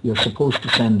 you're supposed to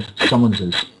send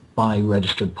summonses by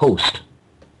registered post.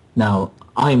 Now,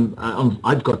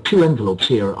 I've got 2 envelopes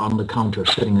here on the counter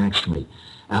sitting next to me,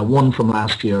 one from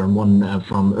last year and one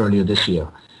from earlier this year.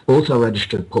 Both are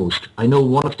registered post. I know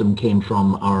one of them came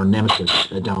from our nemesis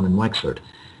down in Wexford.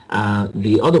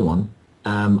 The other one,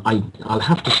 I'll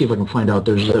have to see if I can find out.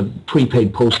 There's a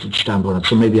prepaid postage stamp on it,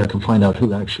 so maybe I can find out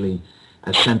who actually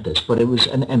sent this. But it was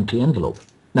an empty envelope.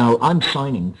 Now, I'm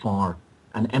signing for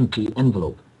an empty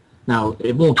envelope. Now,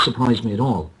 it won't surprise me at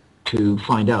all to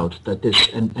find out that this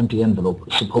empty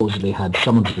envelope supposedly had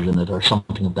summonses in it or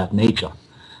something of that nature.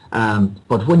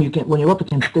 But when you're up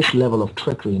against this level of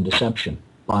trickery and deception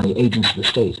by agents of the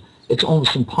state, it's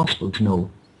almost impossible to know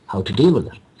how to deal with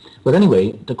it. But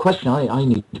anyway, the question I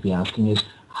need to be asking is,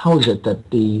 how is it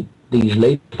that these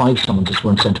late 5 summonses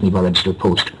weren't sent to me by registered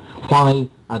post? Why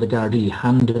are the Gardaí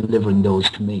hand-delivering those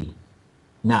to me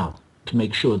now to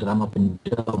make sure that I'm up in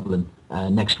Dublin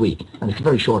next week? And it's a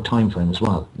very short time frame as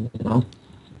well, you know.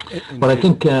 But I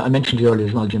think I mentioned to you earlier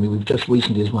as well, Jimmy, we've just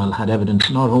recently as well had evidence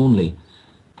not only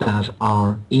that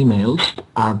our emails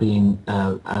are being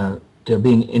they're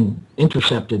being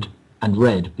intercepted and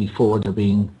read before they're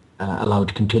being allowed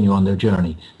to continue on their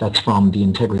journey. That's from the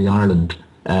Integrity Ireland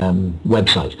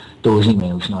website, those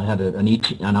emails. And I had an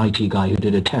IT guy who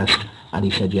did a test, and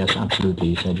he said, yes, absolutely.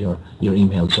 He said, your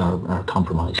emails are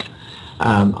compromised.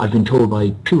 I've been told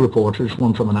by 2 reporters,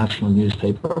 one from a national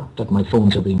newspaper, that my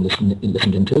phones are being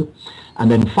listened into. And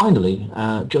then finally,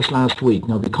 just last week,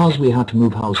 now because we had to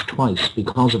move house twice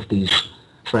because of these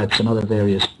threats and other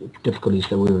various difficulties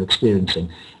that we were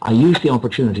experiencing, I used the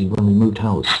opportunity when we moved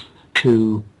house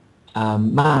to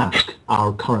mask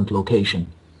our current location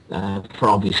for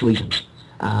obvious reasons.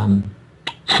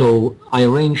 So I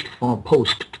arranged for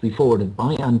post to be forwarded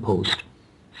by An Post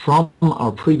from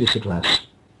our previous address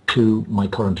to my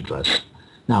current address.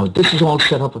 Now, this is all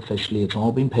set up officially, it's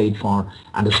all been paid for,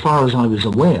 and as far as I was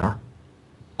aware,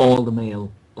 all the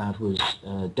mail that was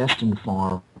destined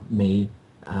for me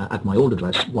at my old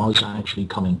address was actually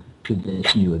coming to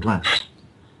this new address.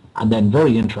 And then,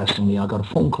 very interestingly, I got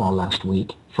a phone call last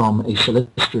week from a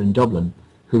solicitor in Dublin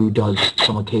who does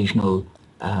some occasional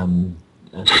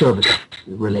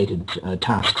service-related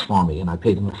tasks for me, and I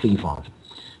pay them a fee for it.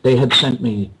 They had sent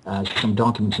me some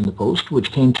documents in the post,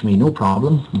 which came to me no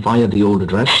problem via the old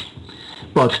address,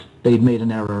 but they'd made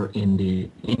an error in the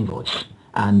invoice,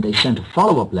 and they sent a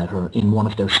follow-up letter in one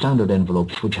of their standard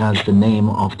envelopes, which has the name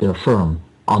of their firm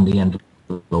on the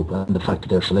envelope and the fact that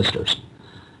they're solicitors.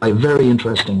 A very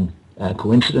interesting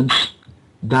coincidence,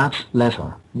 that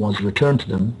letter was returned to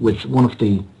them with one of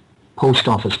the post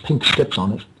office pink strips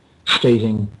on it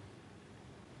stating,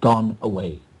 gone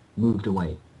away, moved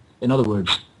away. In other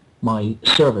words, my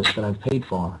service that I've paid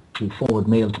for to forward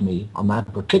mail to me on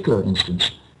that particular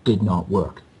instance did not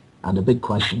work. And the big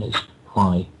question is,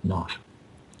 why not?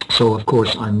 So, of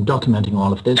course, I'm documenting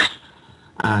all of this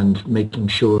and making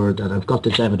sure that I've got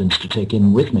this evidence to take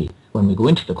in with me when we go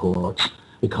into the courts,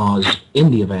 because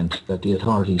in the event that the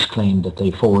authorities claim that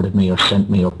they forwarded me or sent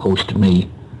me or posted me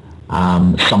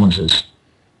summonses,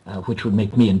 which would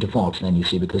make me in default then, you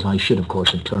see, because I should, of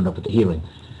course, have turned up at the hearing.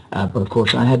 But, of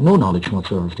course, I had no knowledge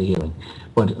whatsoever of the hearing.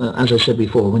 But, as I said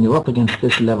before, when you're up against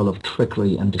this level of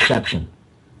trickery and deception,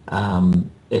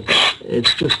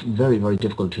 it's just very, very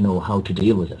difficult to know how to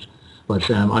deal with it. But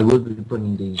I will be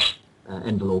bringing these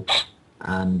envelopes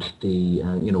and the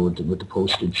with the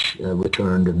postage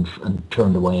returned and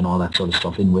turned away and all that sort of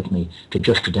stuff in with me to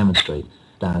demonstrate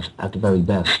that at the very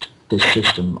best this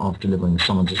system of delivering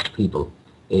summonses to people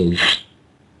is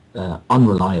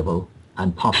unreliable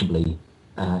and possibly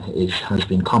has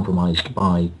been compromised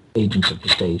by agents of the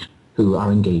state who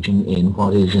are engaging in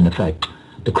what is in effect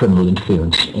the criminal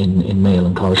interference in mail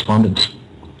and correspondence.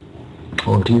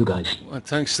 Over to you guys. Well,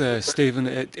 thanks, Stephen.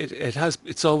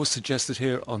 It's always suggested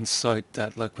here on site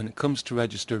that, like, when it comes to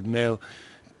registered mail,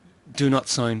 do not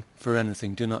sign for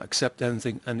anything, do not accept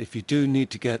anything, and if you do need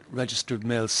to get registered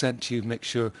mail sent to you, make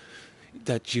sure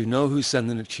that you know who's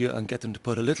sending it to you and get them to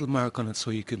put a little mark on it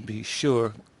so you can be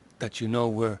sure that you know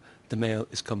where the mail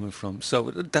is coming from.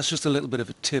 So that's just a little bit of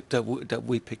a tip that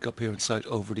we pick up here on site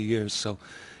over the years. So,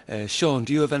 Sean,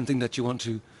 do you have anything that you want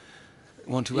to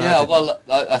add? Yeah, well,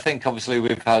 I think obviously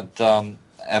we've had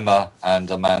Emma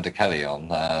and Amanda Kelly on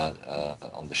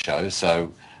the show,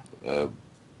 so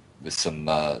with some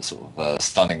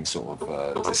stunning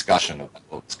discussion of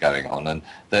what's going on, and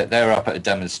they're up at a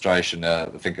demonstration. I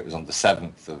think it was on the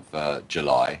 7th of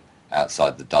July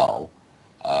outside the Dahl,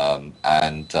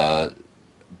 and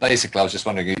basically I was just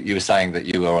wondering, you were saying that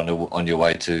you were on your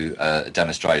way to a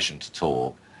demonstration to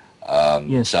talk.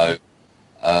 Yes. So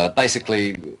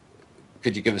basically,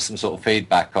 could you give us some sort of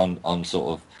feedback on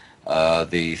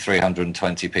the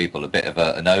 320 people, a bit of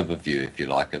an overview, if you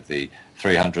like, of the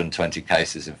 320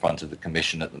 cases in front of the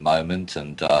Commission at the moment,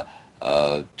 and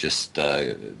just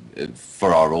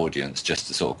for our audience, just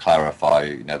to sort of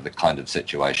clarify, the kind of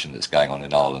situation that's going on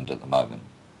in Ireland at the moment?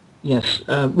 Yes.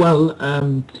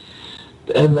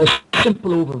 A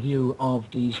simple overview of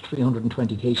these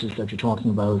 320 cases that you're talking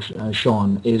about,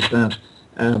 Sean, is that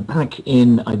back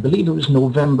in, I believe it was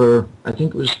November, I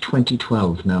think it was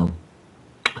 2012 now,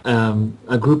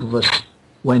 a group of us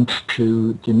went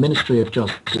to the Ministry of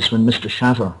Justice when Mr.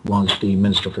 Shatter was the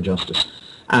Minister for Justice,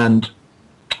 and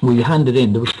we handed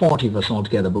in, there was 40 of us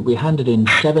altogether, but we handed in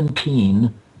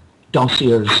 17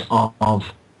 dossiers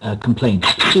of complaints,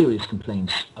 serious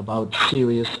complaints about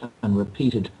serious and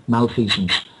repeated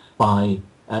malfeasance by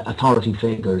authority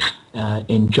figures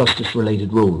in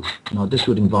justice-related roles. Now, this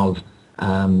would involve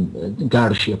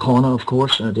Garda Síochána, of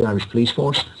course, the Irish Police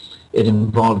Force. It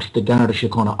involved the Garda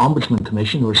Síochána Ombudsman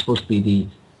Commission, who are supposed to be the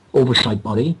oversight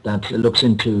body that looks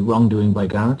into wrongdoing by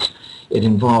guards. It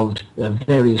involved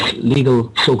various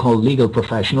so-called legal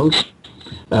professionals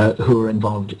who are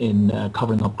involved in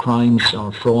covering up crimes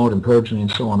or fraud and perjury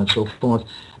and so on and so forth.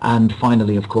 And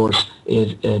finally, of course,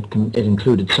 it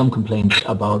included some complaints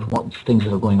about what things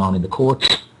that are going on in the courts,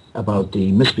 about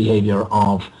the misbehaviour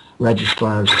of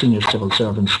registrars, senior civil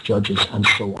servants, judges, and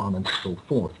so on and so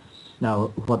forth.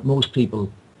 Now, what most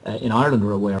people in Ireland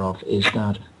are aware of is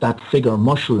that that figure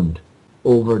mushroomed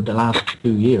over the last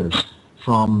 2 years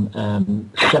from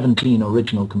 17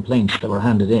 original complaints that were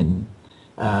handed in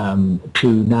to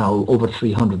now over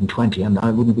 320, and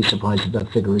I wouldn't be surprised if that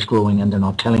figure is growing and they're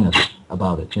not telling us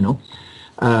about it,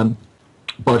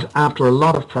 But after a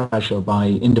lot of pressure by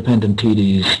independent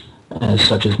TDs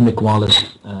such as Mick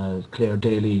Wallace, Claire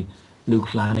Daly, Luke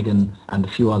Flanagan and a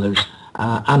few others,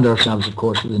 and ourselves, of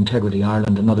course, with Integrity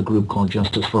Ireland, another group called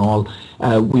Justice for All,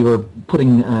 we were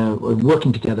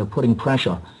working together, putting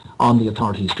pressure on the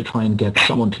authorities to try and get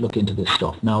someone to look into this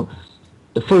stuff. Now,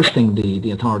 the first thing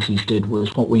the authorities did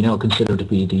was what we now consider to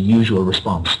be the usual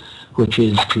response, which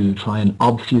is to try and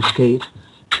obfuscate,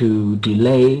 to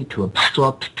delay, to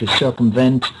obstruct, to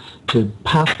circumvent, to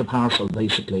pass the parcel,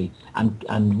 basically,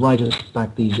 and write us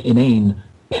back these inane,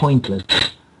 pointless,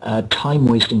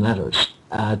 time-wasting letters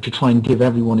to try and give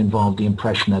everyone involved the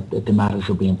impression that the matters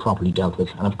were being properly dealt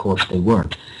with, and of course they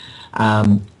weren't.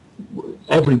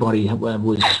 Everybody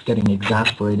was getting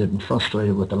exasperated and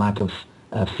frustrated with the lack of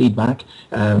feedback.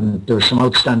 There are some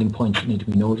outstanding points that need to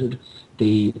be noted.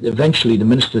 Eventually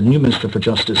the new Minister for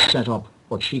Justice set up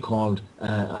what she called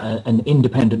an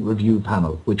independent review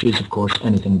panel, which is of course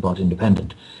anything but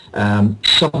independent.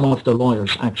 Some of the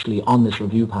lawyers actually on this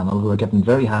review panel, who are getting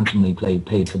very handsomely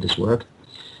paid for this work,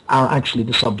 are actually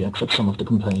the subjects of some of the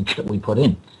complaints that we put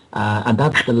in. And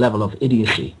that's the level of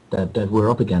idiocy that we're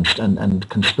up against, and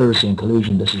conspiracy and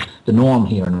collusion. This is the norm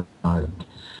here in Ireland.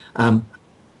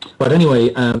 But anyway,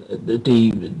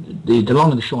 the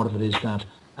long and the short of it is that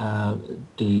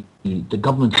the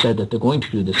government said that they're going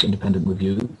to do this independent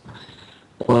review,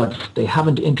 but they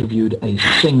haven't interviewed a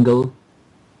single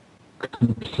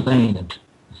complainant.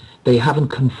 They haven't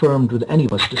confirmed with any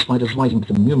of us, despite us writing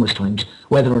to them numerous times,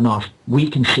 whether or not we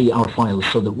can see our files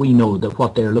so that we know that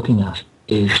what they're looking at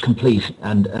is complete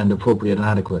and appropriate and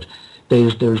adequate.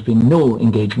 There's been no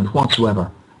engagement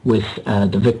whatsoever with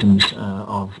the victims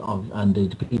and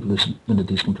the people who submitted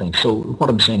these complaints. So what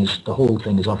I'm saying is the whole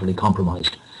thing is utterly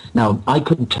compromised. Now, I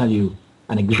couldn't tell you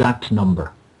an exact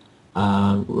number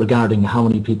regarding how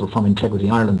many people from Integrity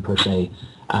Ireland, per se,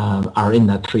 are in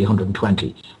that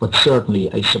 320, but certainly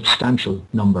a substantial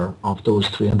number of those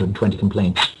 320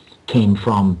 complaints came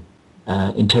from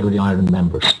Integrity Ireland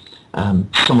members.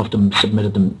 Some of them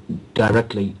submitted them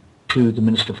directly to the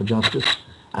Minister for Justice,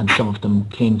 and some of them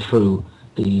came through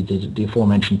the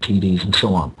aforementioned TDs and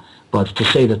so on. But to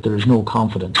say that there is no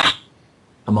confidence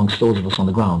amongst those of us on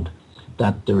the ground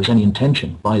that there is any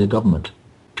intention by the government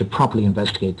to properly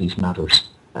investigate these matters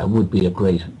would be a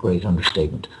great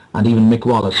understatement. And even Mick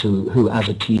Wallace, who as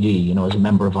a TD, you know, as a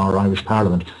member of our Irish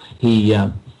Parliament, he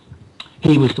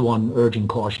was the one urging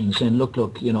caution and saying,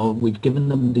 look, you know, we've given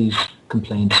them these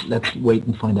complaints, let's wait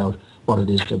and find out what it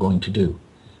is they're going to do.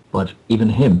 But even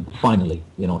him, finally,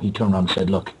 you know, he turned around and said,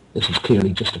 look, this is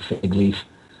clearly just a fig leaf.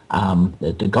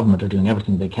 The government are doing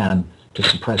everything they can to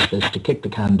suppress this, to kick the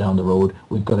can down the road.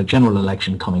 We've got a general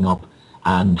election coming up,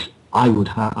 and I would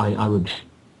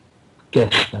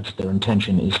guess that their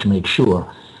intention is to make sure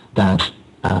that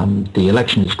the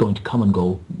election is going to come and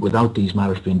go without these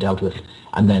matters being dealt with,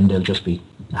 and then they'll just be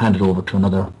handed over to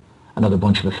another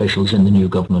bunch of officials in the new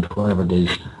government, wherever it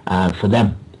is, for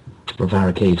them to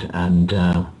prevaricate and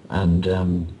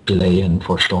delay and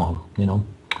forestall, you know.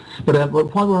 But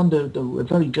while we're on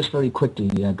very quickly,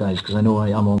 guys, because I know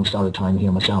I'm almost out of time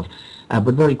here myself,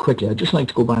 but very quickly, I'd just like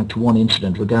to go back to one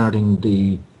incident regarding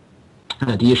the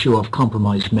issue of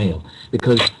compromised mail,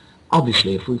 because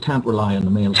obviously if we can't rely on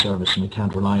the mail service and we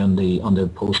can't rely on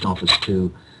the post office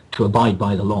to abide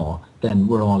by the law, then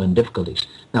we're all in difficulties.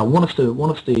 Now, one of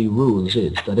the rules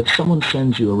is that if someone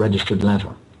sends you a registered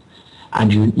letter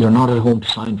and you're not at home to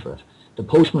sign for it, the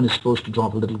postman is supposed to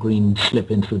drop a little green slip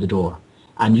in through the door,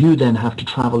 and you then have to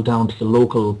travel down to the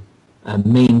local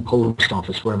main post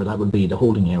office, wherever that would be, the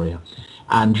holding area,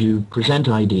 and you present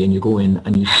ID and you go in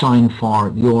and you sign for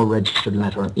your registered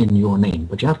letter in your name.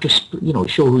 But you have to, you know,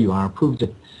 show who you are, prove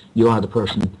that you are the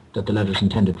person that the letter is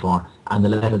intended for, and the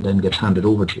letter then gets handed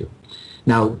over to you.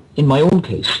 Now, in my own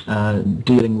case,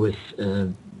 dealing with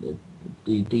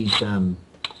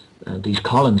these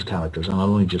Collins characters, and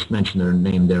I'll only just mention their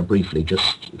name there briefly,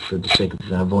 just for the sake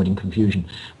of avoiding confusion,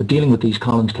 but dealing with these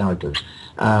Collins characters,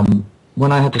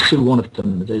 when I had to sue one of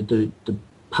them, the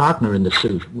partner in the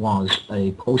suit was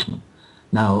a postman.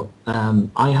 Now,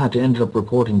 I had to end up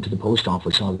reporting to the post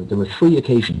office that there were 3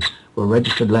 occasions where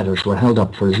registered letters were held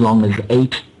up for as long as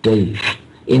 8 days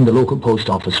in the local post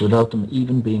office without them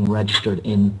even being registered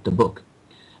in the book.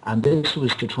 And this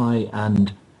was to try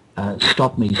and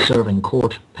stop me serving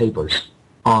court papers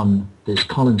on this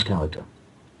Collins character.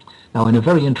 Now, in a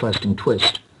very interesting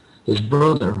twist, his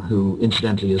brother, who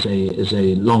incidentally is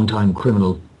a long-time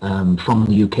criminal from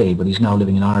the UK, but he's now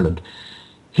living in Ireland,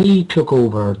 he took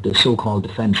over the so-called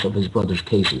defence of his brother's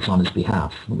cases on his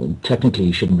behalf. Technically,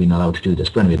 he shouldn't have been allowed to do this,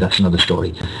 but anyway, that's another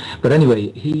story. But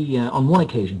anyway, he, on one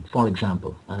occasion, for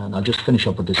example, and I'll just finish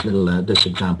up with this little this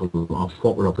example of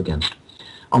what we're up against.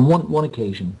 On one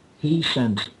occasion, he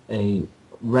sent a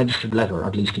registered letter, or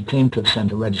at least he claimed to have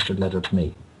sent a registered letter to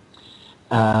me.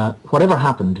 Whatever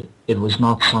happened, it was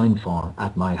not signed for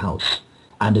at my house,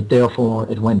 and therefore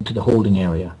it went to the holding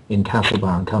area in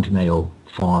Castlebar, County Mayo,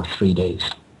 for 3 days.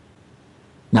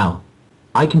 Now,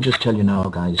 I can just tell you now,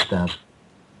 guys, that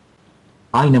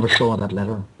I never saw that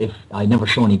letter. If I never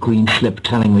saw any green slip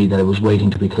telling me that it was waiting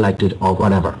to be collected or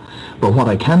whatever. But what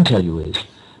I can tell you is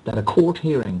that a court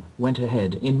hearing went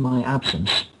ahead in my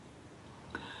absence,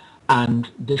 and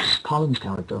this Collins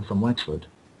character from Wexford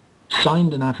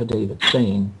signed an affidavit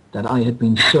saying that I had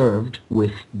been served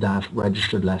with that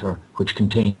registered letter which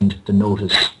contained the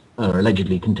notice, or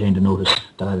allegedly contained a notice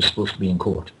that I was supposed to be in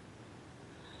court.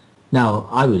 Now,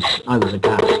 I was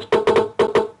aghast.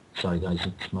 Sorry guys,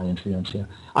 it's my interference here.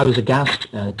 I was aghast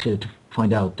to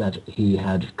find out that he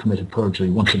had committed perjury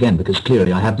once again, because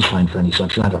clearly I hadn't signed for any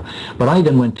such letter. But I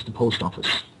then went to the post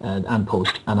office and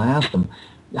post, and I asked them,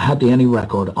 had they any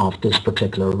record of this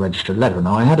particular registered letter.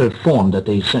 Now, I had a form that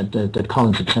they sent, that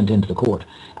Collins had sent into the court,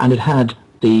 and it had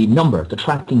the number, the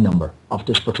tracking number of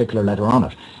this particular letter on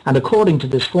it. And according to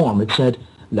this form, it said,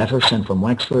 letter sent from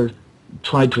Wexford,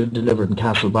 tried to deliver it in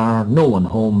Castlebar, no one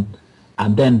home,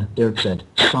 and then there it said,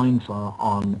 signed for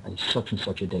on such and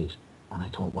such a date. And I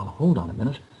thought, well, hold on a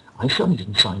minute, I certainly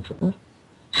didn't sign for it.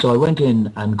 So I went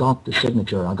in and got the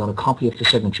signature, I got a copy of the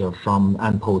signature from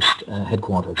An Post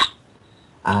headquarters.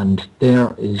 And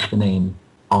there is the name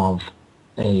of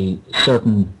a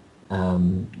certain,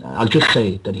 I'll just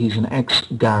say that he's an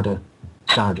ex-Garda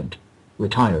sergeant,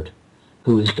 retired,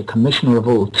 who is the Commissioner of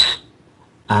Oaths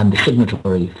and the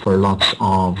signatory for lots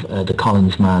of the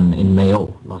Collins man in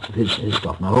Mayo, lots of his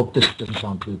stuff. And I hope this doesn't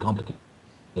sound too complicated.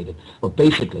 But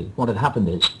basically what had happened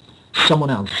is someone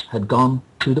else had gone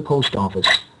to the post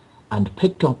office and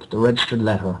picked up the registered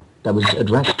letter that was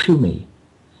addressed to me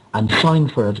and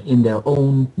signed for it in their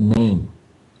own name.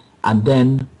 And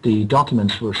then the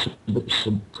documents were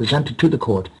presented to the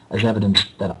court as evidence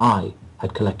that I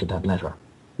had collected that letter.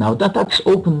 Now that's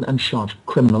open and shut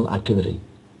criminal activity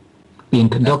being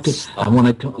conducted. And when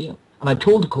I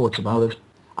told the courts about it,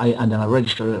 and then I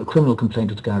registered a criminal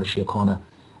complaint with the Garda Síochána,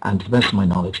 and to the best of my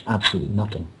knowledge, absolutely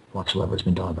nothing whatsoever has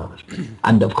been done about it.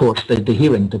 And of course,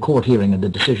 the court hearing and the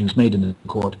decisions made in the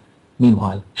court,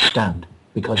 meanwhile, stand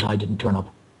because I didn't turn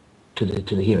up to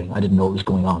the hearing. I didn't know what was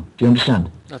going on. Do you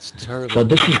understand? That's terrible. So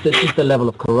this is the level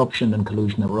of corruption and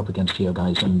collusion that we're up against here,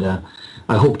 guys. And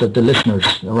I hope that the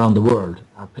listeners around the world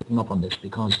are picking up on this,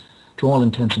 because to all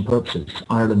intents and purposes,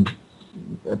 Ireland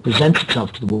presents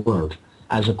itself to the world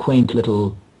as a quaint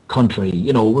little country.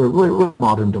 You know, we're a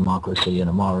modern democracy and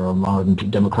a modern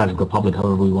democratic republic,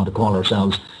 however we want to call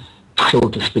ourselves, so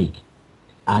to speak.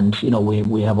 And, you know,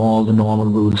 we have all the normal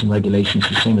rules and regulations,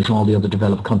 the same as all the other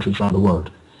developed countries around the world.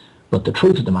 But the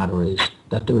truth of the matter is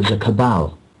that there is a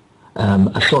cabal,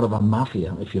 a sort of a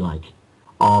mafia, if you like,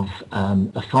 of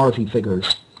authority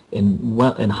figures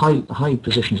in high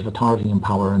positions of authority and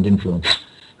power and influence,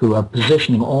 who are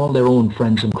positioning all their own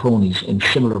friends and cronies in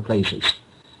similar places.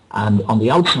 And on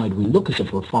the outside, we look as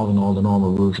if we're following all the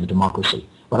normal rules of democracy.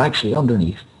 But actually,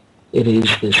 underneath, it is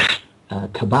this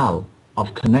cabal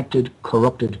of connected,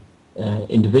 corrupted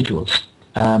individuals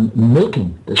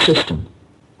milking the system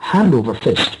hand over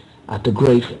fist at the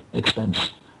great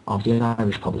expense of the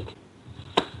Irish public.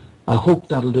 I hope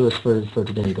that'll do us for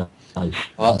today, guys.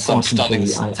 Well, that's some stunning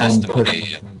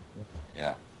testimony.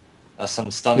 Yeah, that's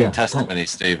some stunning testimony,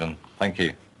 Stephen. Thank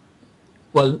you.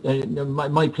 Well,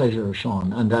 my pleasure,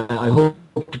 Sean, and I hope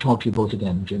to talk to you both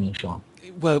again, Jimmy and Sean.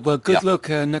 Well, good luck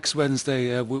next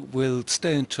Wednesday. We'll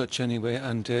stay in touch anyway,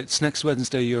 and it's next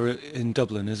Wednesday you're in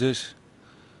Dublin, is it?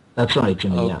 That's right,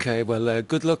 Jimmy. Okay, yeah. Well,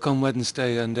 good luck on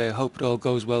Wednesday, and hope it all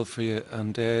goes well for you,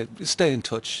 and stay in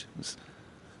touch.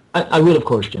 I will, of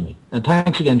course, Jimmy. And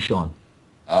thanks again, Sean.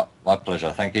 My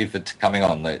pleasure. Thank you for coming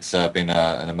on. It's been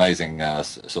an amazing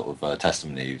sort of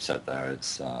testimony you've said there.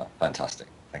 It's fantastic.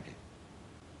 Thank you.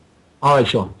 All right,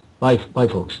 Sean. Bye,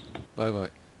 folks. Bye.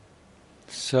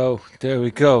 So there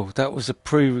we go. That was a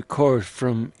pre-record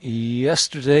from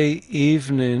yesterday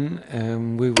evening.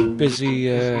 We were busy.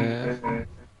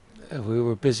 We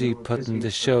were busy putting the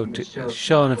show to...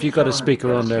 Sean, have you got a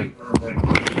speaker on there?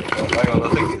 Hang on, I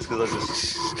think it's because I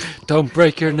just... Don't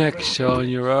break your neck, Sean.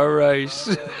 You're all right.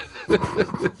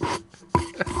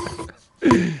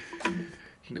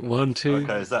 1, 2.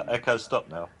 Okay, is that echo stopped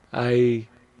now?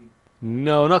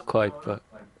 No, not quite, but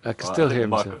I can still hear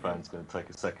myself. The microphone's going to take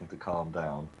a second to calm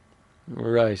down.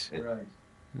 Right.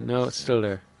 No, it's still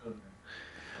there.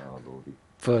 Oh, Lordy.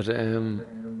 But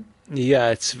yeah,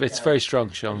 it's very strong,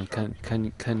 Sean.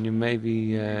 Can you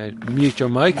maybe mute your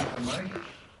mic?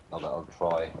 I'll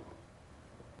try.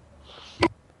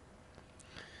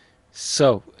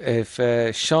 So if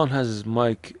Sean has his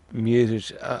mic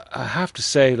muted, I have to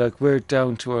say, like, we're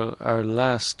down to our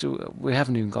last. We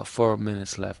haven't even got 4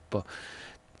 minutes left, but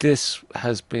this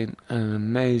has been an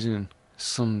amazing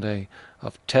Sunday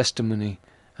of testimony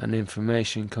and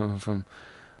information coming from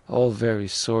all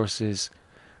various sources,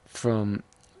 from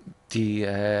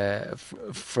the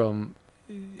from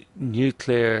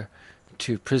nuclear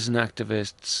to prison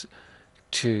activists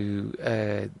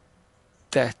to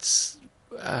deaths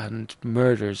and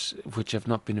murders which have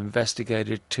not been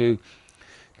investigated, to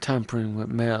tampering with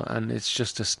mail, and it's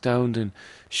just astounding.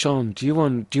 Sean, do you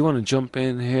want to jump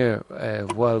in here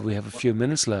while we have a few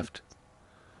minutes left?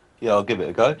 Yeah, I'll give it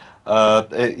a go.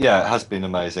 It has been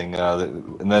amazing.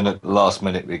 And then at the last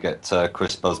minute we get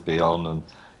Chris Busby on, and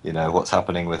what's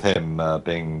happening with him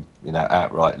being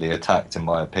outrightly attacked, in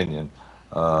my opinion.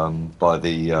 by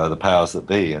the powers that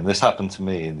be. And this happened to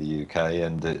me in the UK,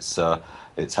 and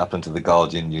it's happened to the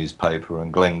Guardian newspaper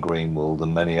and Glenn Greenwald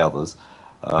and many others.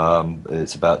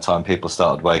 It's about time people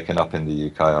started waking up in the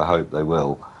UK. I hope they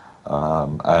will,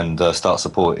 and start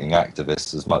supporting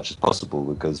activists as much as possible,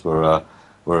 because we're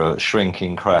a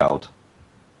shrinking crowd.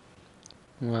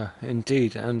 Well,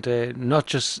 indeed, and not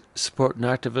just supporting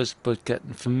activists, but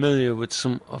getting familiar with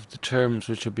some of the terms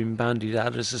which have been bandied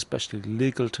at us, especially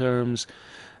legal terms,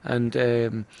 and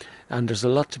there's a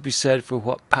lot to be said for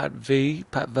what Pat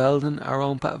Veldon, our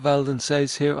own Pat Veldon,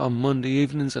 says here on Monday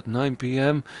evenings at 9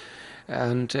 p.m.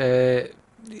 And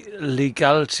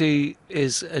legality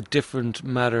is a different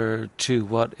matter to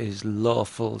what is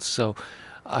lawful. So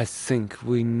I think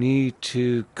we need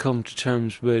to come to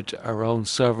terms with our own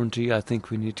sovereignty. I think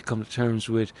we need to come to terms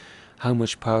with how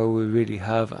much power we really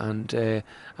have, and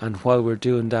while we're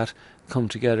doing that, come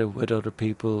together with other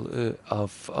people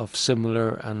of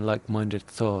similar and like-minded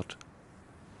thought.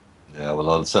 Yeah, well,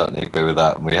 I'll certainly agree with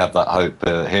that. And we have that hope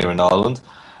here in Ireland,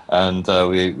 and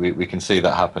we can see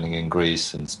that happening in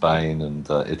Greece and Spain and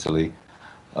Italy.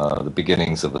 The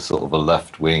beginnings of a sort of a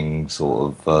left-wing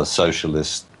sort of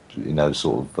socialist,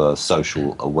 sort of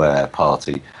social aware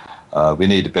party. We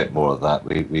need a bit more of that.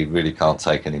 We really can't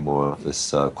take any more of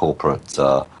this corporate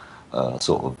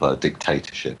sort of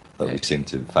dictatorship that we seem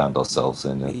to have found ourselves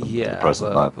in at the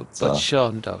present moment. But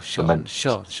Sean, though,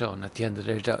 Sean, at the end of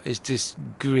the day, though, is this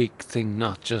Greek thing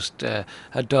not just a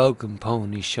dog and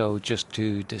pony show just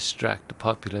to distract the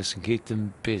populace and keep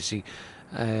them busy,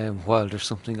 while there's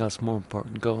something else more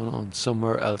important going on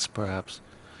somewhere else, perhaps?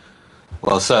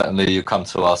 Well, certainly you come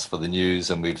to us for the news,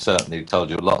 and we've certainly told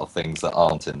you a lot of things that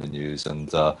aren't in the news, and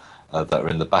that are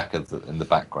in the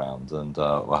background. And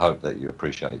I hope that you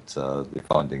appreciate the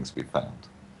findings we found.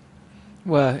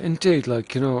 Well, indeed, I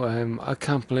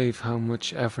can't believe how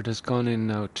much effort has gone in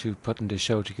now to putting this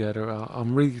show together.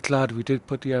 I'm really glad we did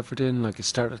put the effort in. Like, it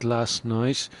started last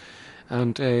night,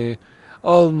 and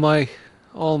all my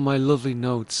all my lovely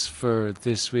notes for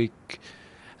this week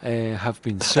have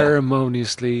been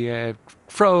ceremoniously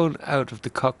thrown out of the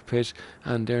cockpit,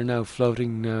 and they're now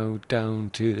floating now down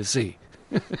to the sea.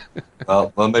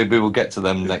 Well, maybe we'll get to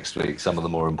them next week. Some of the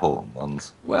more important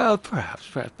ones. Well, perhaps,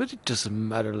 but it doesn't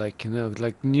matter. Like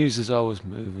news is always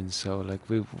moving, so like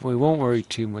we won't worry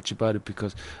too much about it,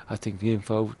 because I think the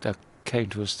info that came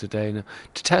to us today, now,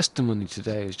 the testimony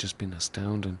today has just been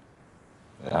astounding.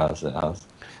 It has, it has.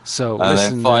 So And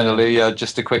listen, then finally,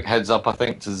 just a quick heads up, I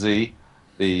think, to Z,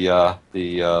 the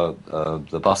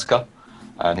busker,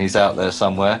 and he's out there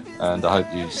somewhere. And I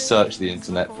hope you search the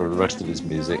internet for the rest of his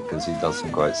music, because he does some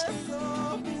great stuff.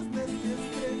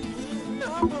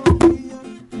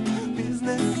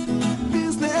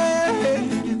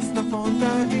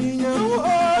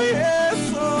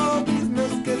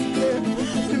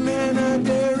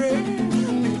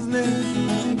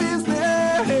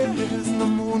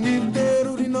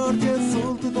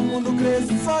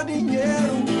 Só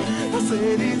dinheiro, a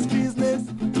ser